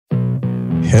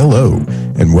Hello,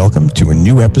 and welcome to a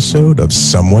new episode of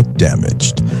Somewhat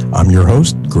Damaged. I'm your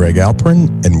host, Greg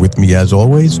Alpern, and with me, as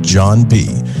always, John B.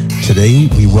 Today,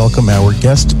 we welcome our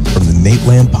guest from the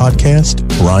Nateland podcast,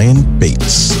 Brian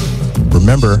Bates.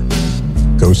 Remember,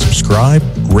 go subscribe,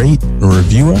 rate, and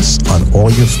review us on all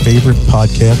your favorite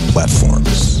podcast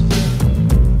platforms.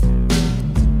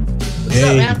 What's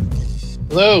up, man?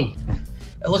 Hello.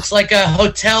 It looks like a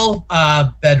hotel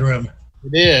bedroom.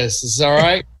 It is. Is this all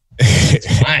right?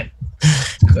 It's fine.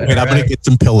 Good, Wait, I'm going to get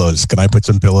some pillows. Can I put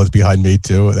some pillows behind me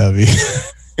too? That'd be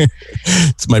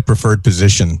it's my preferred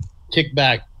position. Kick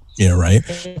back. Yeah, right.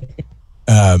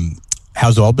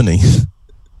 How's Albany?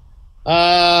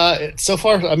 So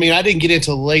far, I mean, I didn't get in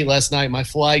till late last night. My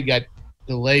flight got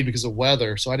delayed because of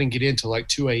weather, so I didn't get in till like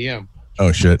 2 a.m.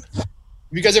 Oh, shit. Have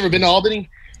you guys ever been to Albany?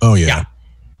 Oh, yeah.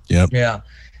 Yep. Yeah.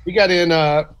 We got in,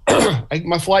 my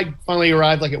flight finally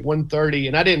arrived like at 1:30,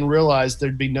 and I didn't realize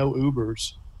there'd be no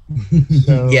Ubers.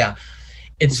 So, Yeah.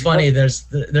 It's funny. There's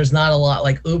not a lot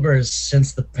like Ubers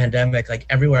since the pandemic. Like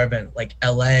everywhere I've been, like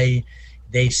LA,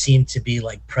 they seem to be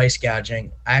like price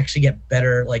gouging. I actually get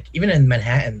better, like even in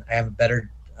Manhattan, I have a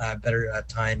better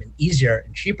time and easier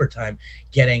and cheaper time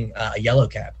getting a yellow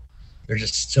cab. They're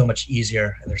just so much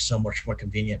easier and they're so much more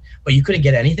convenient. But you couldn't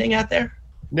get anything out there?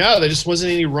 No, there just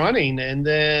wasn't any running. And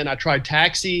then I tried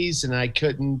taxis, and I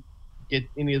couldn't get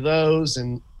any of those.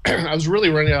 And I was really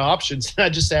running out of options. And I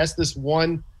just asked this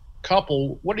one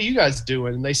couple, what are you guys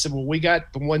doing? And they said, well, we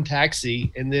got the one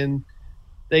taxi. And then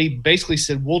they basically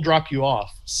said, we'll drop you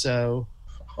off. So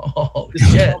Oh, this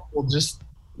shit. couple just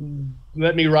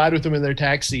let me ride with them in their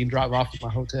taxi and drive off to my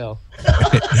hotel.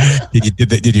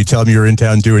 Did you tell them you were in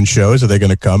town doing shows? Are they going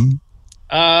to come?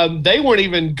 They weren't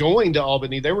even going to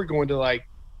Albany. They were going to like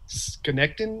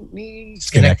Schenectady.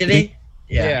 Schenectady?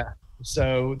 Yeah.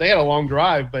 So they had a long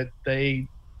drive, but they,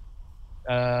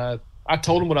 I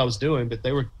told them what I was doing, but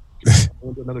they were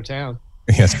going to another town.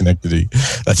 Yeah, Schenectady.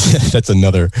 That's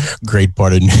another great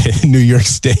part of New York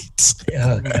State.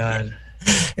 Oh, God.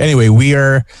 Anyway, we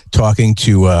are talking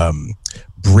to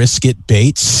Brisket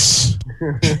Bates.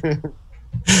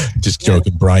 Just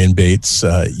joking, Brian Bates.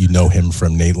 You know him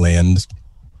from Nateland.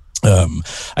 I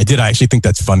actually think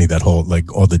that's funny, that whole,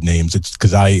 like, all the names. It's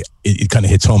because it kind of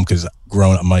hits home because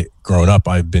growing up,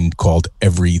 I've been called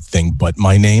everything but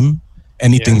my name.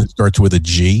 Anything that starts with a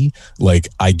G, like,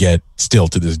 I get still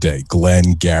to this day.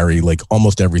 Glenn, Gary, like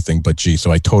almost everything but G.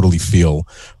 So I totally feel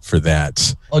for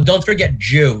that. Oh, don't forget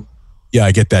Jew. Yeah,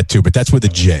 I get that too, but that's with a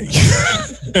J.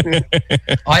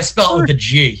 Oh, I spell it with a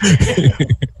G.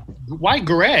 Why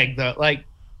Greg though? Like,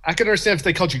 I can understand if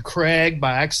they called you Craig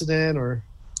by accident or.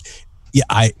 Yeah,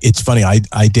 it's funny. I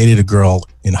dated a girl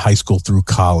in high school through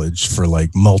college for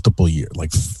like multiple years,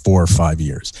 like 4 or 5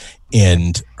 years.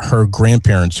 And her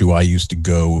grandparents, who I used to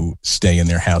go stay in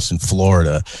their house in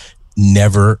Florida,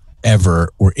 never,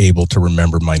 ever were able to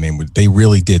remember my name. They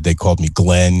really did. They called me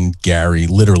Glenn, Gary,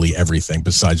 literally everything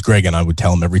besides Greg. And I would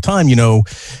tell them every time,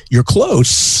 you're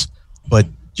close, but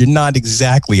you're not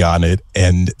exactly on it.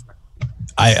 And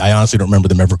I honestly don't remember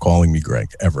them ever calling me Greg,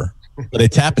 ever. But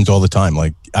it happens all the time.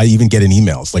 Like, I even get in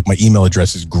emails. Like, my email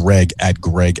address is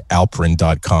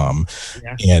greg@gregalprin.com.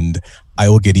 Yeah. And I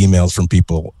will get emails from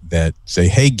people that say,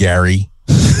 hey, Gary.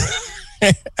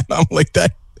 And I'm like,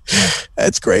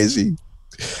 that's crazy.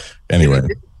 Anyway.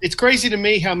 It's crazy to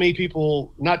me how many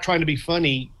people, not trying to be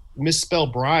funny, misspell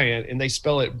Brian and they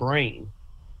spell it brain.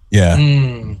 Yeah.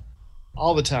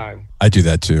 All the time. I do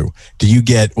that too. Do you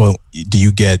get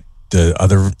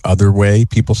the other way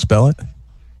people spell it?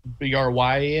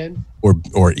 Bryn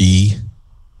or E.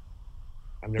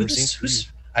 I've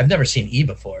never seen E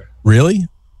before. Really?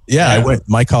 Yeah.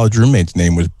 My college roommate's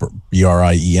name was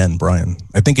Brien, Brian.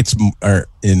 I think it's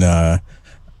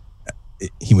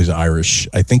he was Irish.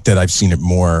 I think that I've seen it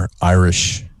more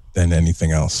Irish than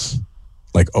anything else.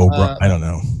 Like O'Brien. I don't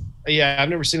know. Yeah, I've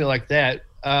never seen it like that.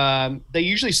 They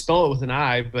usually spell it with an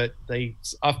I, but they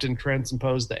often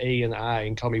transpose the A and the I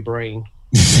and call me Brain.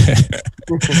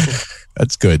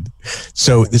 That's good.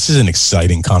 So this is an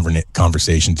exciting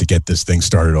conversation to get this thing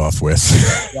started off with.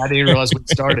 Yeah, I didn't realize we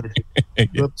started.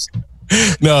 Whoops.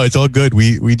 No, it's all good.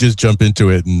 We just jump into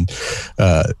it, and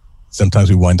sometimes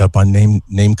we wind up on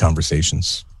name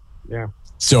conversations. Yeah.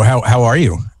 So how are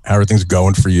you? How are things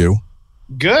going for you?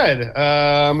 Good.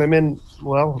 I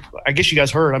guess you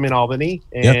guys heard I'm in Albany,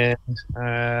 and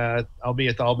I'll be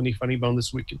at the Albany Funny Bone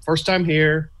this weekend. First time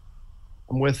here.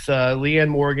 I'm with Leanne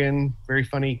Morgan, very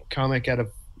funny comic out of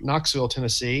Knoxville,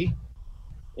 Tennessee.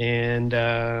 And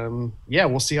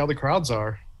we'll see how the crowds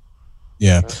are.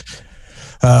 Yeah.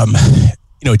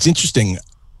 It's interesting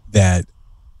that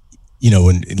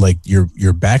and like your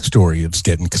backstory of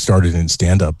getting started in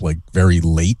stand up like very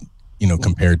late,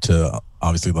 compared to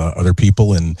obviously the other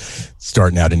people and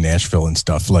starting out in Nashville and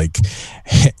stuff like,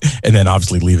 and then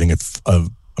obviously leaving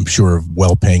I'm sure a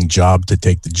well-paying job to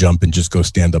take the jump and just go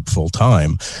stand up full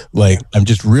time. Like, I'm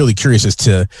just really curious as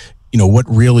to, what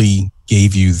really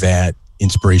gave you that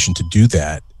inspiration to do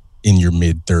that in your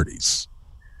mid 30s,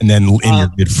 and then in your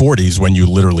mid 40s when you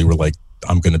literally were like,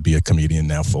 I'm going to be a comedian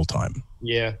now full time.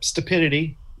 Yeah,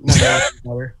 stupidity.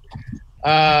 But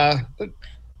I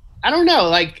don't know.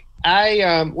 Like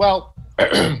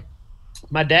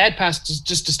my dad passed.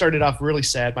 Just to start it off really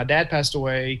sad. My dad passed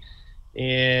away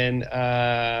in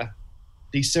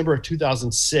December of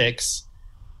 2006.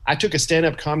 I took a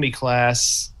stand-up comedy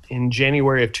class in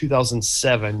January of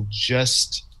 2007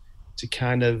 just to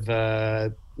kind of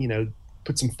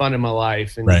put some fun in my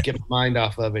life and get my mind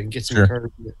off of it and get some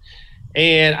encouragement.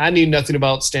 And I knew nothing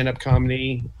about stand-up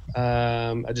comedy.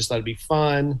 I just thought it'd be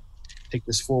fun, take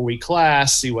this 4-week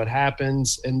class, see what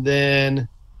happens, and then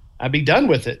I'd be done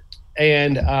with it.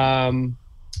 And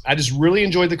I just really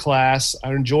enjoyed the class.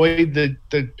 I enjoyed the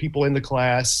people in the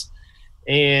class.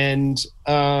 And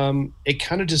it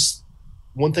kind of just,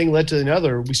 one thing led to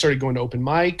another. We started going to open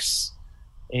mics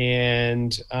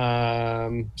and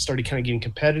started kind of getting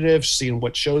competitive, seeing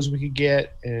what shows we could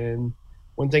get. And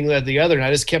one thing led to the other, and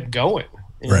I just kept going.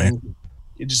 And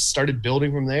it just started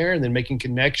building from there, and then making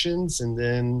connections. And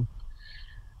then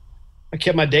I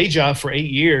kept my day job for 8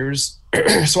 years.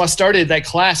 So I started that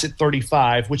class at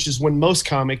 35, which is when most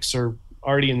comics are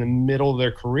already in the middle of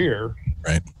their career.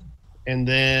 Right. And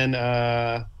then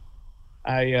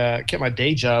I kept my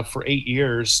day job for 8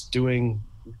 years, doing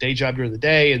day job during the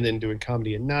day and then doing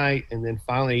comedy at night. And then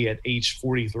finally at age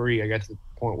 43, I got to the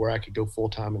point where I could go full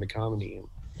time into comedy. And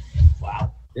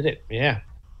wow. Did it. Yeah.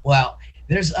 Wow.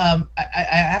 There's, I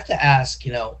have to ask,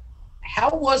 how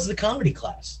was the comedy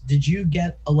class? Did you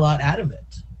get a lot out of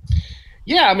it?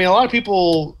 Yeah. I mean, a lot of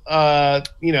people, a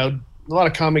lot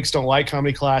of comics don't like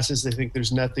comedy classes. They think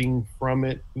there's nothing from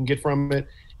it you can get from it.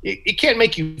 It can't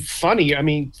make you funny. I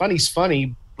mean, funny's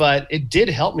funny, but it did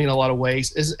help me in a lot of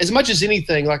ways. As much as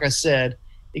anything, like I said,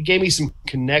 it gave me some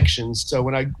connections. So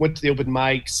when I went to the open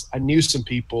mics, I knew some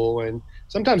people, and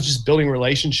sometimes just building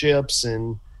relationships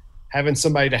and having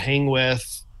somebody to hang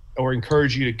with or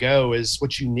encourage you to go is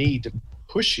what you need to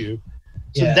push you.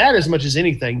 So that, as much as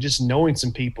anything, just knowing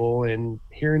some people and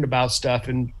hearing about stuff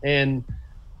and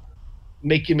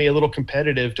making me a little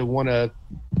competitive to want to,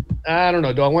 I don't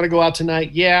know, do I want to go out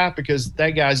tonight? Yeah, because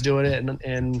that guy's doing it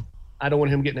and I don't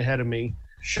want him getting ahead of me.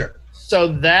 Sure. So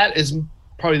that is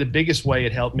probably the biggest way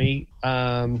it helped me.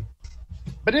 But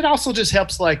it also just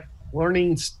helps like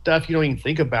learning stuff you don't even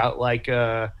think about, like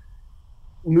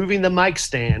moving the mic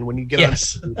stand when you get on.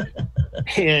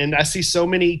 And I see so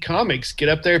many comics get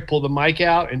up there, pull the mic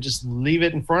out and just leave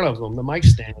it in front of them, the mic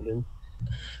stand. And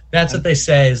that's what they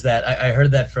say, is that I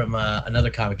heard that from another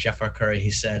comic, Jeff Arcuri.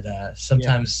 He said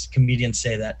sometimes comedians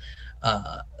say that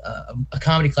a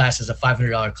comedy class is a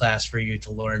 $500 class for you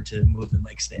to learn to move the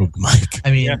mic stand.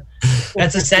 I mean,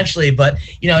 that's essentially, but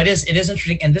it is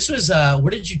interesting. And this was, where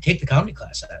did you take the comedy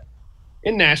class at?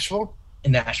 In Nashville.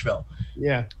 In Nashville.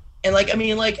 Yeah. And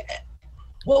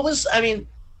what was, we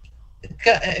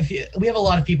have a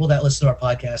lot of people that listen to our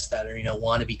podcast that are,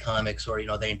 want to be comics or,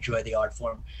 they enjoy the art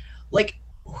form. What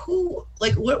are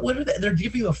they? They're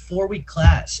giving you a 4-week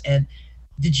class. And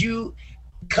did you,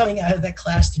 coming out of that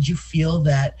class, did you feel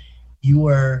that you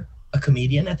were a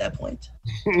comedian at that point?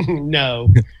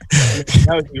 No.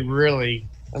 That would be really,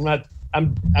 I'm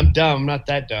dumb. I'm not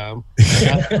that dumb.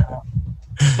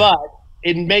 But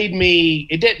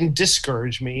it didn't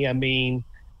discourage me. I mean,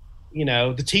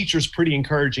 the teacher's pretty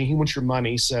encouraging. He wants your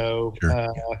money. So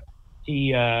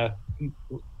he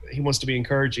wants to be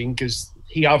encouraging because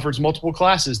he offers multiple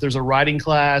classes. There's a writing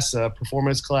class, a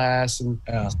performance class, and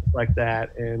stuff like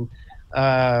that. And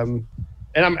I'm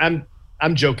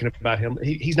joking about him.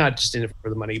 He's not just in it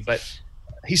for the money, but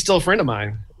he's still a friend of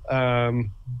mine.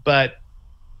 But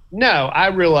no, I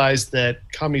realized that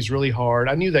comedy's really hard.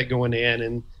 I knew that going in,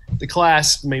 and the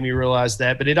class made me realize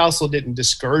that, but it also didn't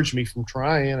discourage me from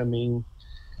trying. I mean,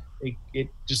 it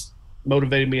just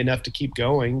motivated me enough to keep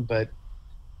going. But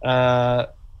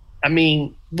what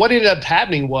ended up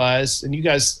happening was, and you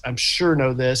guys, I'm sure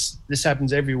know this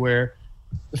happens everywhere.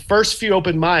 The first few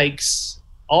open mics,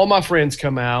 all my friends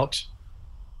come out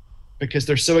because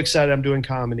they're so excited I'm doing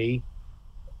comedy,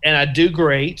 and I do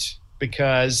great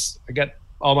because I got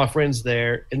all my friends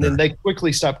there, and then they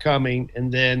quickly stop coming,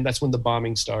 and then that's when the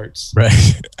bombing starts. Right.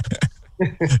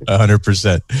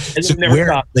 100%. So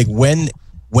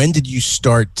when did you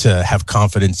start to have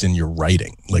confidence in your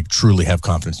writing, like truly have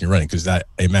confidence in your writing? Because I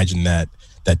imagine that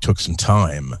took some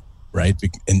time, right?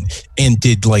 And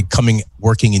did like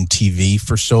working in TV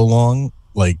for so long,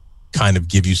 like kind of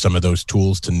give you some of those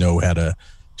tools to know how to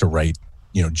write,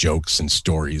 jokes and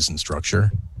stories and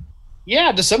structure?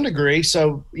 Yeah, to some degree.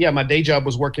 So yeah, my day job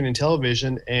was working in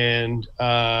television, and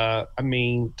to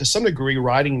some degree,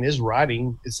 writing is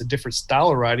writing. It's a different style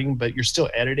of writing, but you're still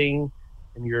editing,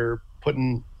 and you're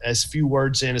putting as few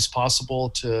words in as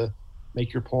possible to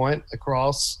make your point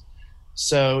across.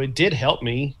 So it did help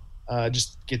me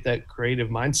just get that creative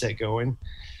mindset going.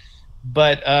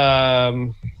 But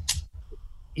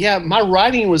yeah, my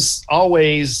writing was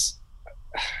always,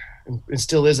 and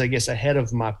still is, I guess, ahead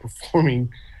of my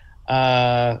performing.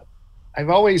 I've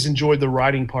always enjoyed the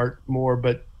writing part more,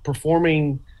 but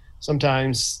performing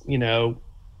sometimes, getting out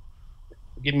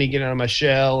of my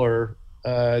shell, or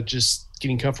just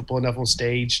getting comfortable enough on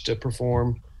stage to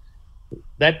perform,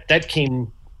 that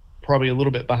came probably a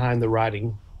little bit behind the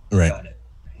writing. Right. Got it.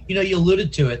 You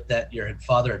alluded to it that your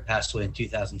father had passed away in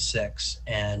 2006,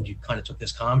 and you kind of took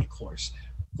this comedy course.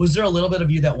 Was there a little bit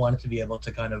of you that wanted to be able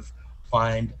to kind of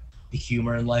find the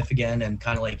humor in life again and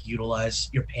kind of like utilize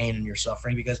your pain and your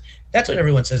suffering? Because that's what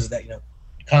everyone says, is that,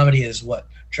 comedy is what?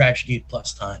 Tragedy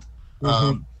plus time.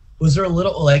 Mm-hmm. Was there a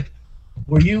little, like,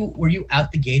 were you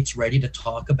out the gates ready to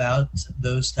talk about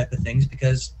those type of things?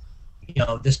 Because,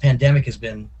 this pandemic has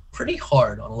been pretty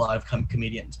hard on a lot of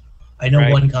comedians. I know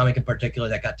one comic in particular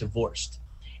that got divorced.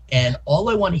 And all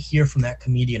I want to hear from that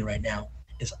comedian right now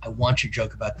is, I want your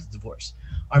joke about the divorce.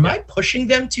 Am I pushing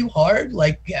them too hard?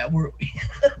 Like, yeah,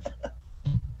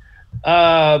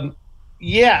 I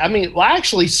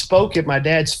actually spoke at my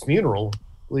dad's funeral,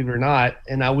 believe it or not.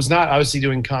 And I was not obviously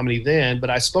doing comedy then, but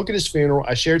I spoke at his funeral.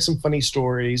 I shared some funny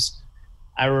stories.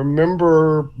 I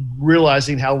remember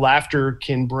realizing how laughter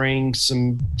can bring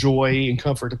some joy and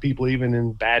comfort to people, even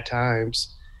in bad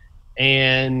times.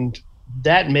 And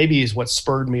that maybe is what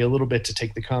spurred me a little bit to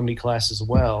take the comedy class as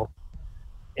well.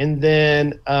 And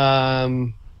then,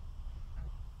 I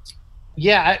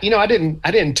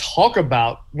didn't talk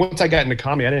about, once I got into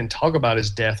comedy, I didn't talk about his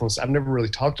death. I've never really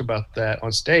talked about that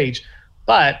on stage.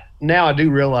 But now I do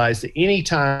realize that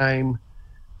anytime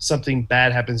something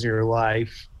bad happens in your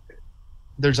life,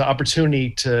 there's an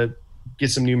opportunity to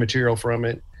get some new material from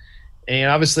it.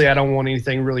 And obviously I don't want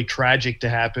anything really tragic to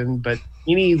happen, but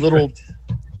any little,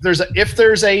 if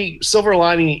there's a silver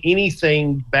lining,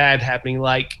 anything bad happening,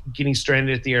 like getting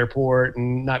stranded at the airport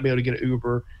and not be able to get an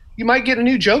Uber, you might get a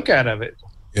new joke out of it.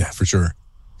 Yeah, for sure.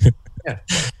 Yeah.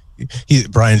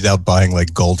 Brian's out buying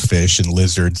like goldfish and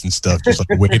lizards and stuff, just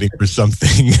like waiting for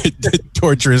something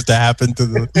torturous to happen to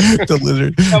the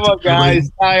lizard. Come on, guys,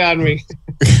 die on me.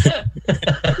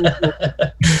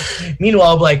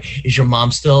 Meanwhile, I'm like, is your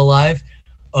mom still alive?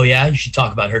 Oh yeah, you should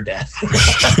talk about her death.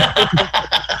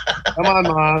 Come on,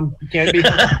 Mom. You can't be.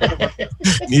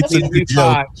 Needs a new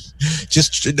joke.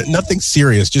 Just nothing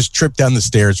serious. Just trip down the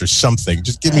stairs or something.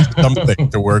 Just give me something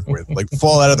to work with. Like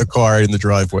fall out of the car in the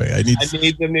driveway. I need some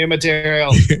new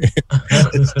material.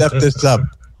 Let's step this up.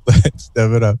 Let's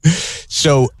step it up.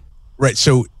 So, right.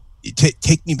 So,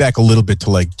 take me back a little bit to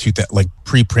like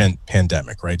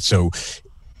pre-pandemic, right? So,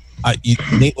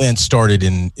 Nateland started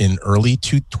in early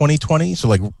 2020. So,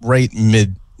 like right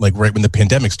when the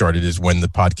pandemic started is when the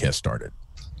podcast started.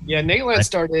 Yeah, Nateland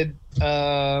started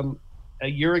a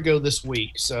year ago this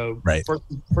week. So,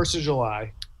 first of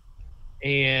July,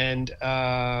 and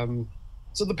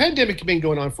so the pandemic had been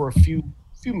going on for a few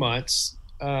months,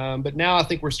 but now I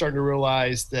think we're starting to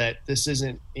realize that this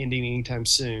isn't ending anytime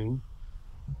soon.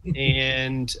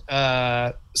 And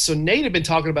so Nate had been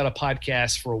talking about a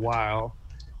podcast for a while,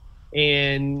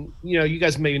 and you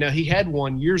guys maybe know he had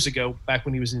one years ago back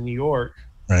when he was in New York,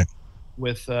 right,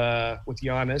 with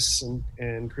Giannis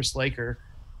and Chris Laker.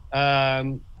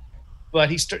 But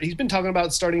he's been talking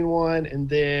about starting one, and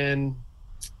then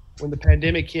when the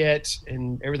pandemic hit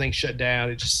and everything shut down,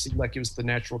 it just seemed like it was the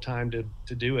natural time to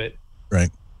do it.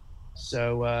 Right.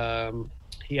 So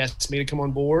he asked me to come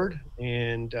on board,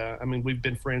 and we've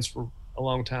been friends for a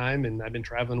long time, and I've been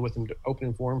traveling with him to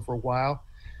opening for him for a while.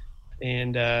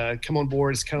 And come on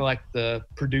board as kind of like the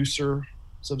producer,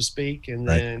 so to speak, and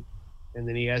then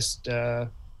he asked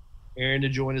Aaron to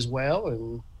join as well.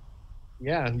 And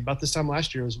yeah, about this time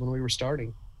last year was when we were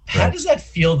starting. How does that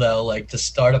feel though, like to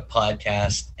start a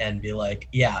podcast and be like,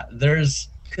 yeah, there's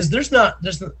millions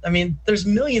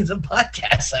of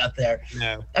podcasts out there.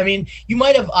 No. I mean, you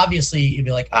might have, obviously you'd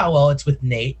be like, oh, well, it's with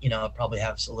Nate, it probably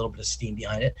has a little bit of steam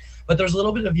behind it, but there's a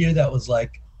little bit of you that was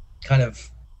like, kind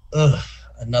of,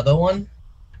 another one.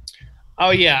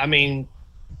 Oh yeah. I mean,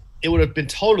 it would have been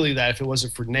totally that if it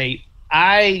wasn't for Nate.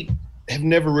 I have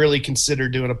never really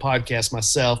considered doing a podcast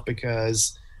myself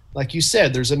because, like you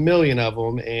said, there's a million of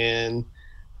them, and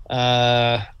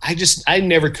I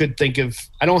never could think of.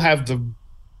 I don't have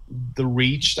the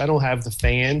reach. I don't have the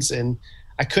fans, and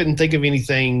I couldn't think of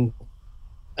anything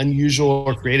unusual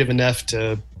or creative enough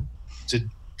to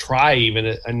try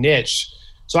even a niche.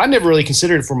 So I never really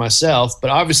considered it for myself. But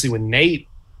obviously, when Nate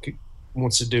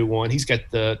wants to do one, he's got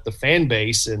the fan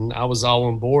base, and I was all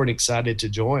on board, excited to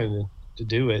join and to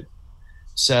do it.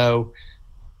 So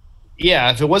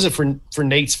yeah, if it wasn't for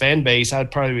Nate's fan base,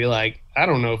 I'd probably be like, I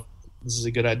don't know if this is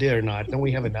a good idea or not. Don't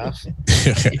we have enough?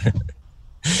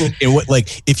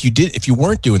 If you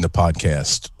weren't doing the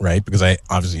podcast, right? Because I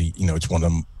obviously, it's one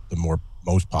of the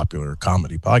most popular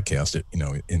comedy podcasts,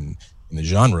 in the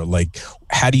genre. Like,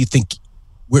 how do you think?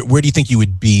 Where do you think you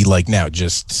would be like now?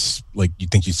 Just like, you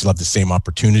think you still have the same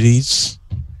opportunities?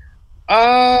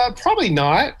 Probably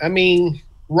not. I mean,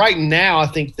 right now, I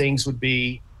think things would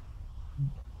be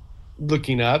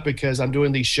looking up because I'm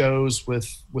doing these shows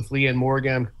with Leanne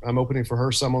Morgan. I'm opening for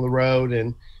her some on the road,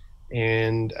 and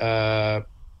that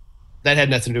had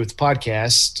nothing to do with the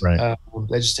podcast. Right.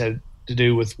 That just had to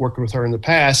do with working with her in the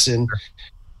past,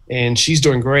 and she's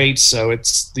doing great. So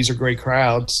these are great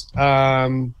crowds.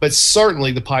 But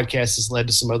certainly the podcast has led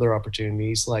to some other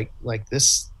opportunities like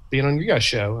this being on your guys'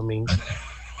 show. I mean,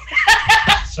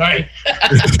 sorry.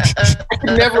 I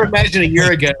could never imagine a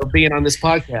year ago being on this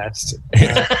podcast.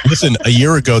 Listen, a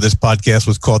year ago, this podcast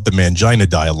was called The Mangina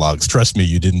Dialogues. Trust me,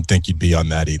 you didn't think you'd be on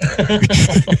that either.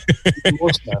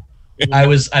 More stuff. I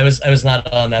was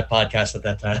not on that podcast at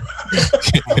that time.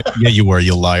 Yeah, you were,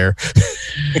 you liar.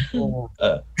 Well,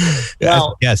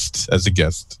 as a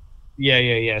guest.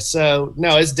 Yeah. So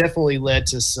no, it's definitely led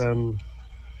to some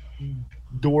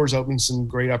doors open, some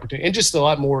great opportunity, and just a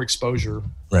lot more exposure.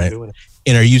 Right. Doing it.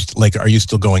 And are you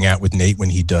still going out with Nate when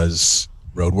he does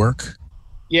road work?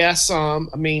 Yeah, some.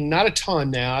 I mean, not a ton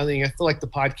now. I feel like the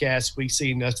podcast, we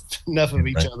see enough of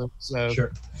each other. So,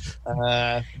 sure.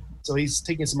 So he's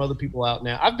taking some other people out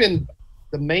now. I've been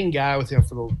the main guy with him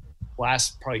for the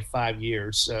last probably 5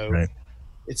 years. So right.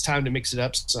 It's time to mix it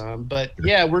up some. But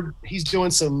yeah, he's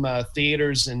doing some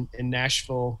theaters in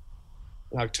Nashville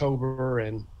in October,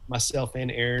 and myself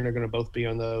and Aaron are going to both be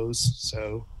on those.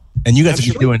 So, and you guys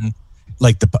have been doing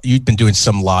you've been doing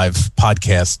some live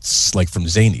podcasts like from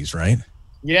Zanies, right?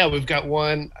 Yeah, we've got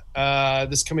one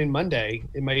this coming Monday.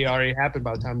 It may already happen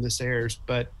by the time this airs,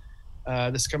 but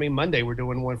this coming Monday we're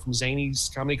doing one from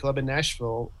Zanies Comedy Club in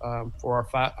Nashville for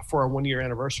our 1 year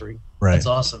anniversary. Right, that's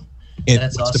awesome.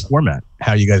 What's the format?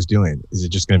 How are you guys doing? Is it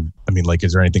just going to?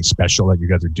 Is there anything special that you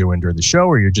guys are doing during the show,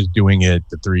 or you're just doing it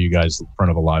the three of you guys in front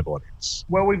of a live audience?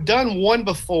 Well, we've done one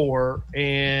before,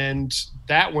 and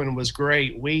that one was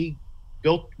great. We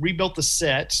rebuilt the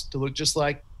set to look just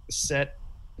like the set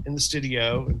in the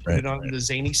studio and put it on the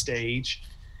Zany stage.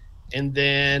 And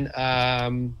then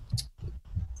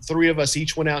three of us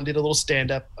each went out and did a little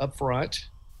stand-up up front.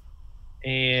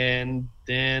 And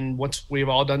then once we've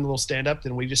all done the little stand-up,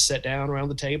 then we just sat down around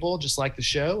the table just like the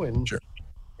show and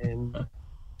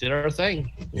did our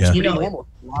thing. It was pretty normal,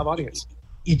 live audience.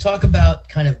 You talk about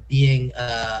kind of being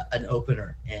an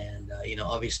opener and,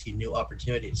 obviously new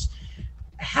opportunities.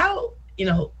 How,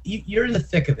 you're in the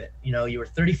thick of it. You were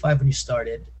 35 when you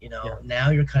started,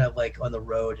 now you're kind of like on the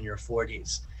road in your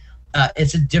 40s.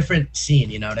 It's a different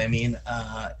scene, you know what I mean?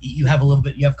 You have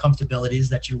comfortabilities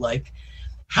that you like.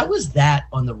 How was that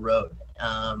on the road?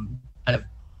 Kind of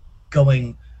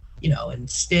going, and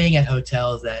staying at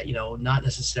hotels that, not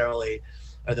necessarily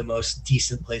are the most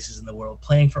decent places in the world,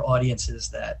 playing for audiences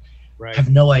that have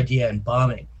no idea and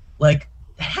bombing. Like,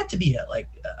 it had to be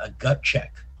a gut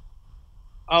check.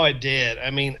 Oh, it did. I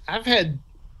mean, I've had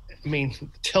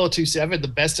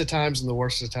the best of times and the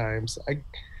worst of times.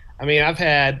 I've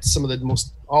had some of the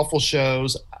most awful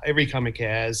shows every comic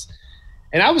has.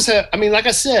 And like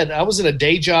I said, I was in a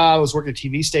day job. I was working at a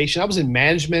TV station. I was in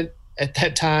management at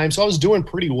that time. So I was doing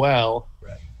pretty well.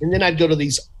 Right. And then I'd go to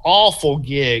these awful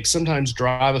gigs, sometimes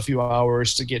drive a few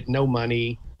hours to get no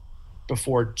money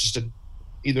before just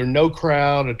either no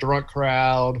crowd, a drunk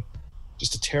crowd,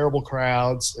 just a terrible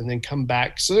crowds, and then come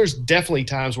back. So there's definitely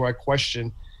times where I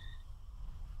question,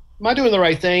 am I doing the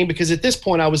right thing? Because at this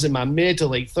point I was in my mid to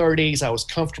late 30s. I was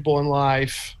comfortable in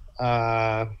life.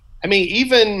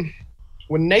 Even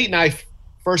when Nate and I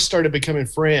first started becoming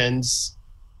friends,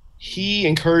 he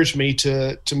encouraged me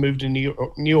to move to New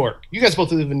York. You guys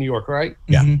both live in New York, right?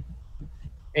 Yeah. Mm-hmm.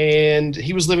 And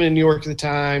he was living in New York at the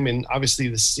time, and obviously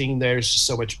the scene there is just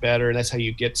so much better, and that's how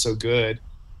you get so good.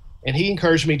 and he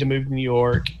encouraged me to move to New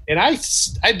York. And I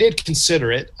did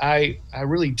consider it. I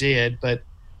really did. But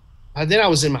then I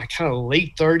was in my kind of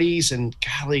late 30s, and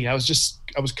golly, I was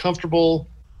comfortable,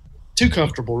 too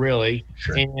comfortable, really.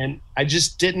 Sure. And I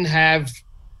just didn't have,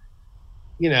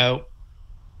 I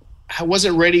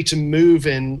wasn't ready to move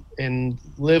and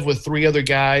live with 3 other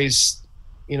guys,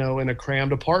 in a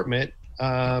crammed apartment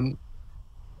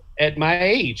at my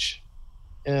age,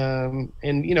 and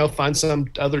find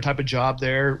some other type of job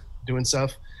there doing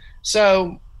stuff.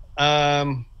 So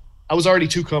I was already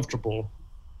too comfortable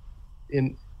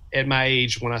at my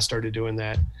age when I started doing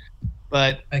that.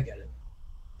 But I get it.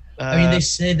 I mean, they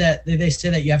say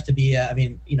that you have to be.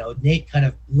 Nate kind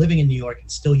of living in New York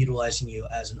and still utilizing you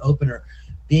as an opener,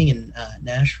 being in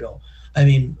Nashville. I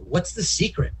mean, what's the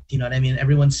secret? You know what I mean?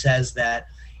 Everyone says that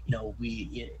you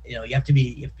have to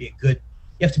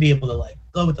be able to like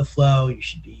go with the flow. You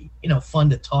should be fun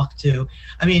to talk to.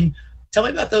 I mean, tell me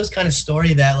about those kind of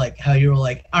story that like how you were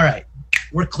like, all right,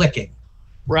 we're clicking.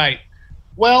 Right.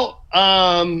 Well,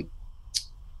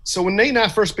 so when Nate and I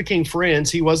first became friends,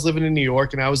 he was living in New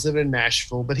York and I was living in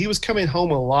Nashville, but he was coming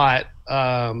home a lot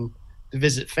to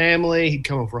visit family. He'd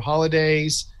come home for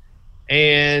holidays,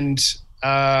 and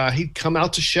he'd come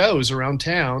out to shows around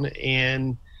town.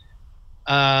 And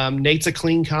Nate's a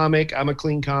clean comic. I'm a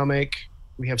clean comic.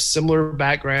 We have similar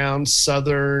backgrounds,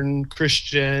 Southern,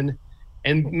 Christian,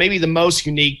 and maybe the most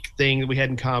unique thing that we had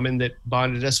in common that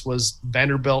bonded us was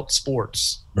Vanderbilt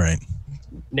sports. Right.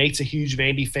 Nate's a huge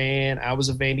Vandy fan. I was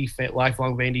a Vandy fan,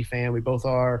 lifelong Vandy fan. We both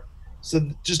are. So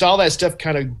just all that stuff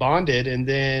kind of bonded. And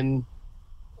then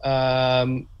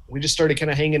we just started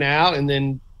kind of hanging out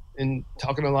and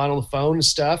talking a lot on the phone and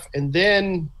stuff. And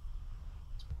then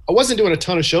I wasn't doing a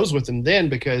ton of shows with him then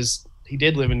because he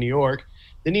did live in New York.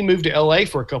 Then he moved to LA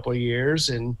for a couple of years,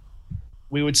 and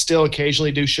we would still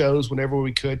occasionally do shows whenever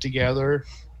we could together.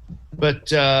 But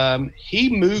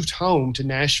he moved home to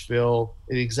Nashville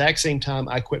at the exact same time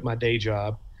I quit my day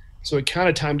job. So it kind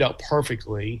of timed out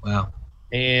perfectly. Wow.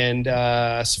 And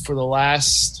so for the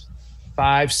last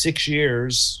 5-6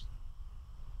 years,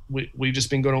 we've just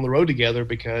been going on the road together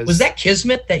because. Was that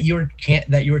kismet that you were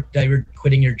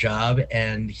quitting your job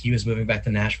and he was moving back to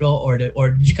Nashville, or did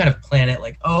you kind of plan it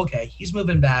like, oh, okay, he's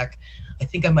moving back, I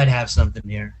think I might have something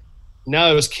here? No,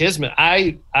 it was kismet.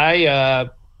 I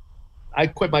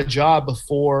quit my job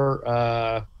before,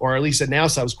 or at least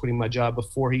announced I was quitting my job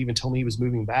before he even told me he was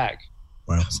moving back.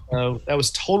 Wow. So that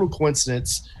was total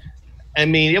coincidence. I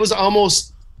mean, it was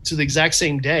almost to the exact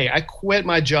same day. I quit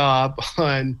my job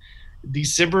on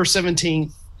December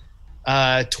 17th,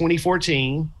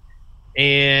 2014.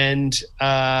 And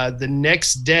the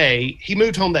next day, he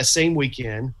moved home that same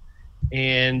weekend.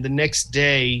 And the next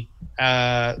day,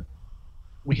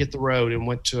 we hit the road and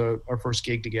went to our first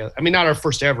gig together. I mean, not our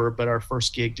first ever, but our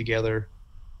first gig together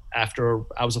after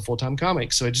I was a full-time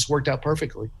comic. So it just worked out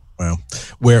perfectly. Wow.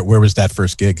 Where was that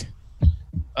first gig?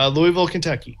 Louisville,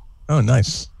 Kentucky. Oh,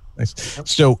 nice.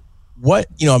 So what,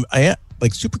 I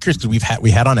like super curious because we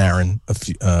had on Aaron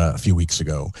a few weeks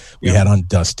ago. We had on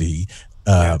Dusty,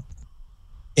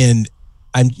 and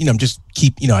I'm just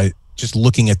just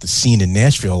looking at the scene in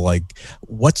Nashville, like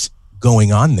what's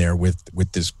going on there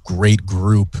with this great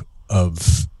group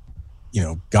of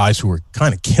guys who are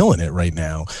kind of killing it right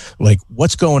now. Like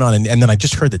what's going on? And then I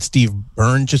just heard that Steve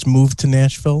Byrne just moved to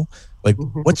Nashville. Like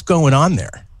what's going on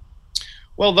there?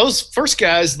 Well, those first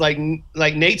guys, like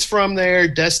Nate's from there.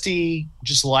 Dusty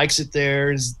just likes it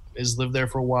there, has lived there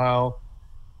for a while.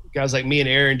 Guys like me and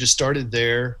Aaron just started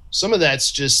there. Some of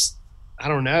that's just, I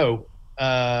don't know,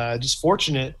 just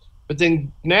fortunate. But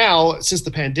then now, since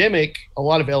the pandemic, a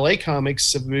lot of LA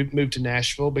comics have moved to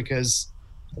Nashville because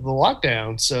of the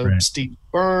lockdown. So right. Steve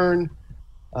Byrne,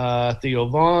 Theo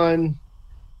Vaughn.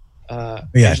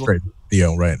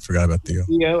 Theo, right. Forgot about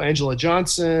Theo. Angela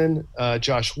Johnson,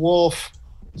 Josh Wolf.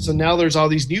 So now there's all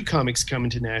these new comics coming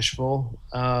to Nashville.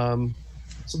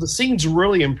 So the scene's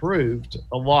really improved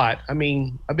a lot. I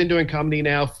mean, I've been doing comedy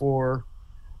now for,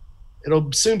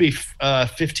 it'll soon be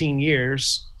 15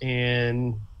 years.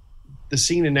 And the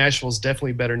scene in Nashville is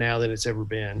definitely better now than it's ever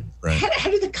been. Right.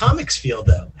 How do the comics feel,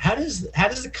 though? How does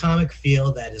the comic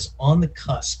feel that is on the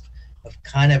cusp of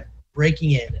kind of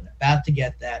breaking in and about to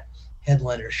get that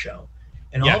headliner show?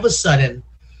 And all of a sudden,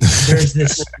 there's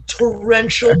this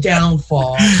torrential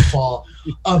downfall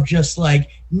of just like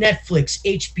Netflix,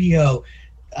 HBO,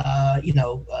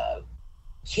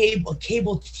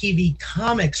 cable TV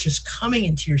comics just coming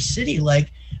into your city.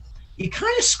 Like, you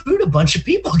kind of screwed a bunch of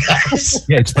people, guys.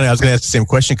 Yeah, it's funny. I was going to ask the same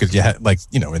question because you had, like,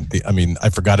 you know, I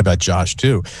forgot about Josh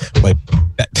too. Like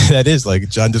that is, like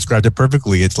John described it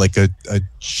perfectly. It's like a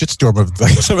shitstorm of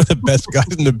like some of the best guys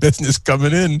in the business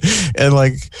coming in, and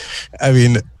like, I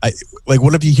mean,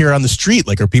 what if you hear on the street?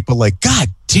 Like, are people like, God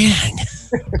dang,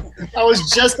 I was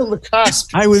just on the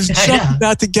cusp. I was just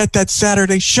about to get that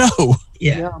Saturday show.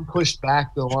 Yeah, I'm pushed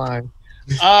back the line.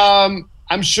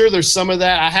 I'm sure there's some of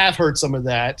that. I have heard some of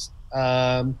that.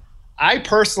 I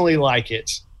personally like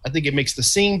it. I think it makes the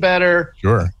scene better.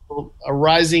 Sure. A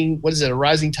rising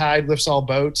tide lifts all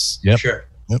boats. Yep. Sure.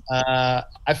 Yep.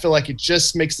 I feel like it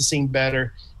just makes the scene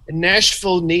better. And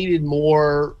Nashville needed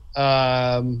more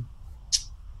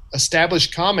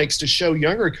established comics to show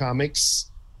younger comics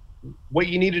what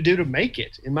you need to do to make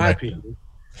it, in my opinion.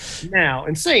 Now,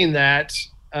 in saying that,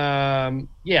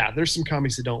 there's some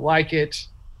comics that don't like it.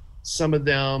 Some of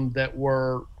them that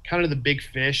were kind of the big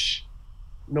fish,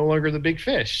 no longer the big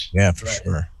fish. Yeah, for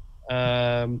sure.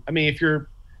 I mean, if you're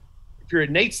at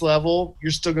Nate's level,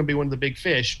 you're still going to be one of the big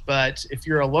fish. But if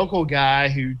you're a local guy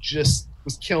who just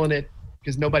was killing it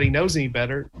because nobody knows any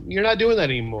better, you're not doing that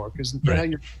anymore because now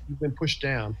you've been pushed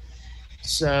down.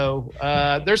 So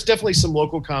there's definitely some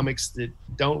local comics that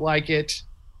don't like it,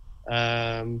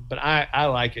 but I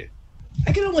like it.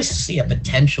 I can almost see a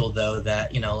potential, though,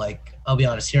 that, you know, like, I'll be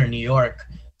honest, here in New York,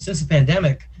 since the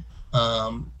pandemic,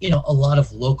 you know, a lot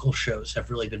of local shows have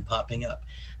really been popping up.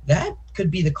 That could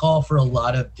be the call for a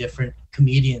lot of different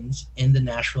comedians in the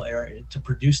Nashville area to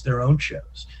produce their own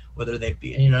shows, whether they be,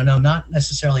 you know, not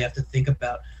necessarily have to think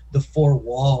about the four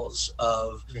walls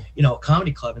of, you know, a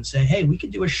comedy club and say, hey, we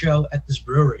could do a show at this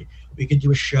brewery. We could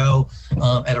do a show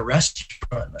at a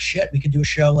restaurant. Shit, we could do a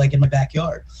show like in my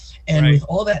backyard. And with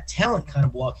all that talent kind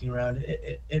of walking around,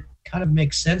 it kind of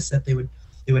makes sense that they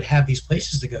would have these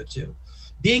places to go to.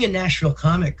 Being a Nashville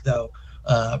comic, though,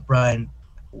 Brian,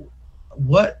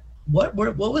 what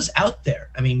was out there?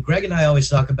 I mean, Greg and I always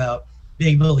talk about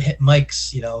being able to hit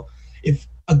mics. You know, if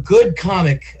a good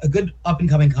up and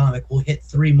coming comic will hit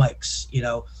 3 mics, you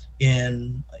know,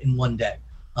 in one day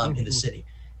in the city.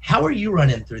 How are you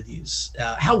running through these?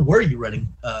 How were you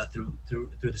running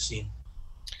through the scene?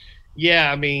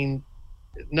 Yeah, I mean,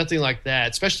 nothing like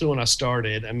that, especially when I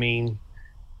started. I mean,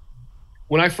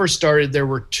 when I first started, there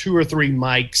were 2 or 3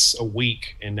 mics a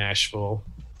week in Nashville.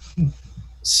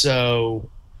 So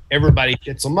everybody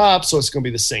hits them up, so it's going to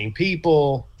be the same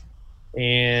people.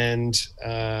 And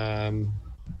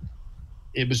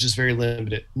it was just very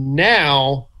limited.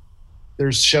 Now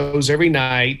there's shows every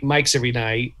night, mics every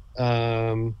night,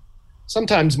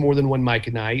 sometimes more than 1 mic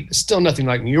a night. Still nothing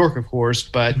like New York, of course,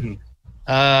 but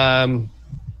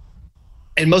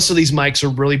and most of these mics are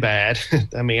really bad.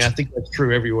 I mean, I think that's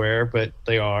true everywhere, but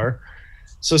they are.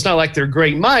 So it's not like they're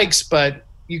great mics, but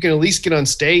you can at least get on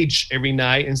stage every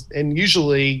night and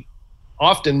usually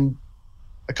often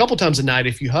a couple times a night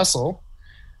if you hustle.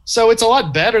 So it's a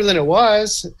lot better than it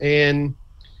was. And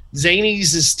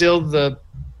Zanies is still the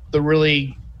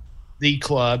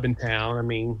club in town. I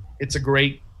mean, it's a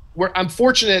great, we're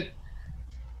fortunate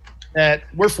that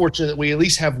we at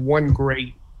least have one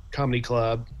great comedy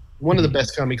club, one of the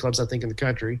best comedy clubs, I think, in the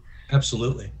country.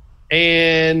 Absolutely.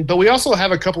 But we also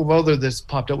have a couple of other that's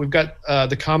popped up. We've got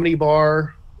the Comedy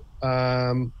Bar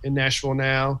in Nashville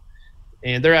now,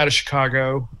 and they're out of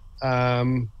Chicago.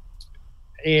 And,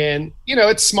 you know,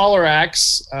 it's smaller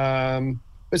acts,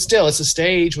 but still it's a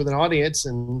stage with an audience,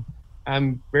 and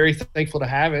I'm very thankful to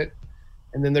have it.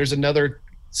 And then there's another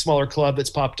smaller club that's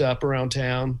popped up around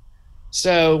town.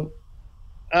 So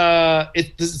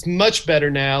it's much better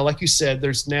now. Like you said,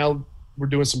 we're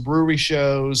doing some brewery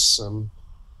shows, some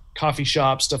coffee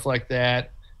shops, stuff like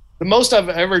that. The most I've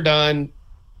ever done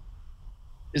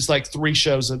is like 3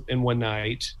 shows in one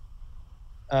night.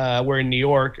 Where in New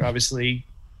York, obviously,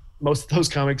 most of those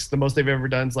comics, the most they've ever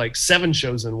done is like 7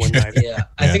 shows in one night. Yeah,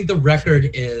 I think the record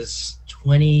is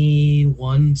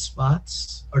 21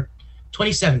 spots or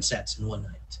 27 sets in one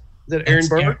night. Is that Aaron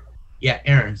Burr?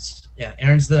 Aaron's. Yeah,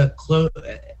 Aaron's the close.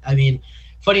 I mean,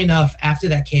 funny enough, after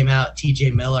that came out,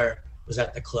 TJ Miller was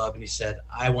at the club and he said,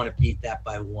 I want to beat that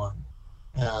by 1.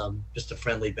 Just a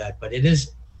friendly bet. But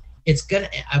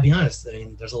I'll be honest, I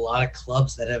mean, there's a lot of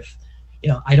clubs that have, you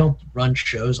know, I don't run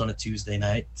shows on a Tuesday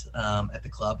night at the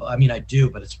club. I mean, I do,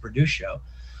 but it's a produced show.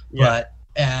 Yeah.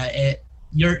 But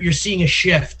you're seeing a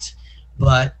shift.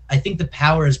 But I think the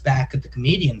power is back at the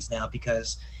comedians now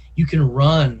because you can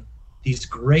run these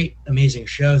great, amazing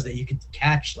shows that you can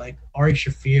catch, like Ari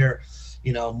Shaffir,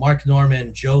 you know, Mark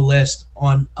Norman, Joe List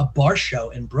on a bar show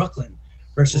in Brooklyn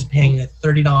versus paying a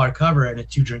 $30 cover and a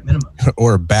 2-drink minimum.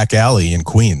 Or a back alley in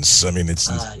Queens. I mean, it's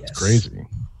Yes. crazy.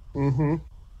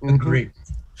 Mm-hmm. Agreed.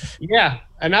 Yeah,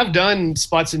 and I've done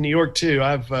spots in New York too.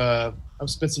 I've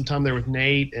spent some time there with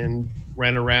Nate and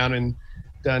ran around and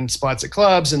done spots at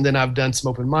clubs, and then I've done some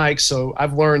open mics. So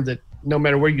I've learned that no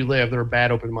matter where you live, there are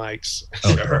bad open mics.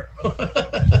 Sure.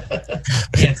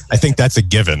 I think that's a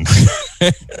given.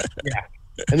 Yeah,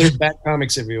 and there's bad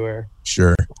comics everywhere.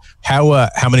 Sure. How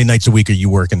many nights a week are you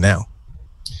working now?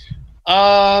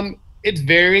 It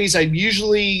varies. I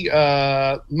usually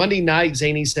Monday night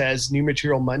Zanies has New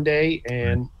Material Monday,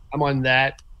 and I'm on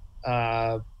that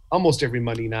almost every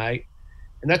Monday night.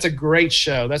 And that's a great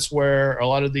show. That's where a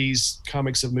lot of these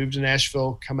comics have moved to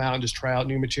Nashville, come out and just try out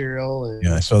new material. And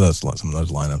yeah, I saw some of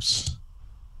those lineups.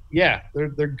 Yeah,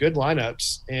 they're good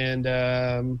lineups. And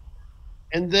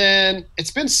then it's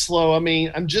been slow. I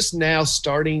mean, I'm just now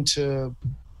starting to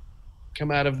come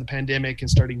out of the pandemic and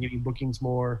starting getting bookings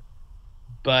more.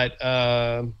 But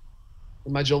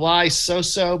my July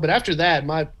so. But after that,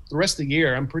 the rest of the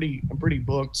year, I'm pretty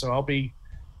booked. So I'll be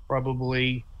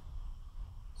probably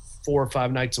 4 or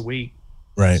 5 nights a week.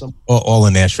 Right. All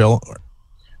in Nashville?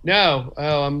 No,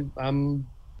 I'm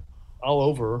all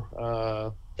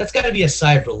over. That's got to be a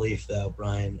sigh of relief, though,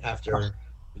 Brian, after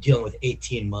dealing with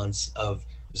 18 months of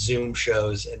Zoom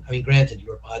shows. And I mean, granted, you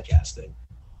were podcasting.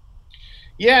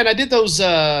 Yeah, and I did those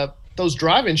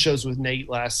drive-in shows with Nate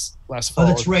last fall. Oh,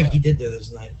 that's right. He did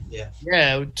those nights. Yeah.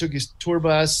 Yeah, we took his tour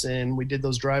bus and we did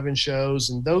those drive-in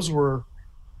shows, and those were.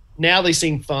 Now they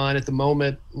seem fun. At the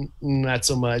moment, not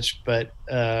so much. But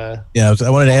yeah, I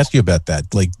wanted to ask you about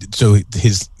that. Like, so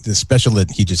the special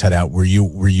that he just had out. Were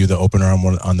you the opener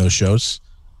on those shows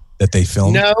that they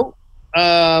filmed? No,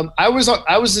 I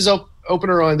was his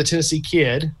opener on the Tennessee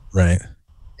Kid. Right.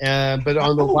 But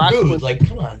on the last one, like,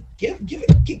 come on, give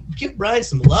Brian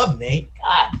some love, Nate.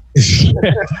 God.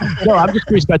 No, I'm just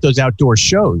curious about those outdoor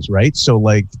shows, right? So,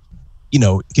 like, you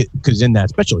know, because in that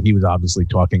special, he was obviously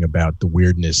talking about the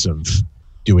weirdness of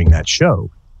doing that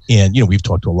show. And, you know, we've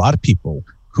talked to a lot of people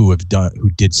who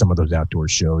did some of those outdoor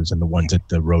shows, and the ones at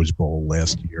the Rose Bowl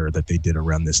last year that they did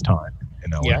around this time, you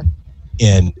know. Yeah.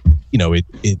 And, you know, it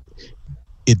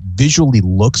visually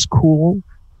looks cool,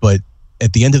 but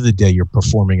at the end of the day, you're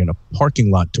performing in a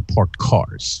parking lot to parked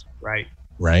cars. Right.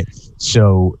 Right.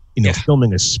 So, you know, Yeah.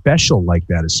 filming a special like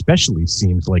that especially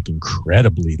seems like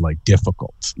incredibly like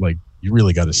difficult. Like, you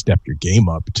really got to step your game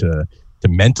up to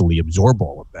mentally absorb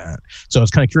all of that. So I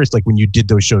was kind of curious, like, when you did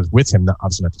those shows with him,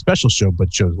 obviously not the special show,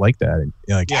 but shows like that, and,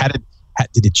 you know, like, Yeah.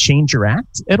 did it change your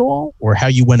act at all, or how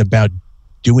you went about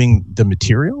doing the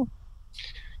material?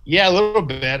 Yeah, a little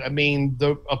bit. I mean,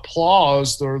 the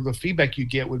applause or the feedback you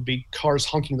get would be cars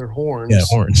honking their horns, Yeah,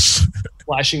 horns.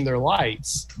 flashing their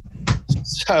lights.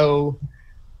 So,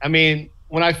 I mean,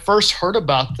 when I first heard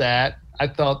about that, I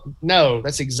thought, no,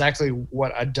 that's exactly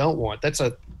what I don't want. That's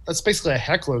basically a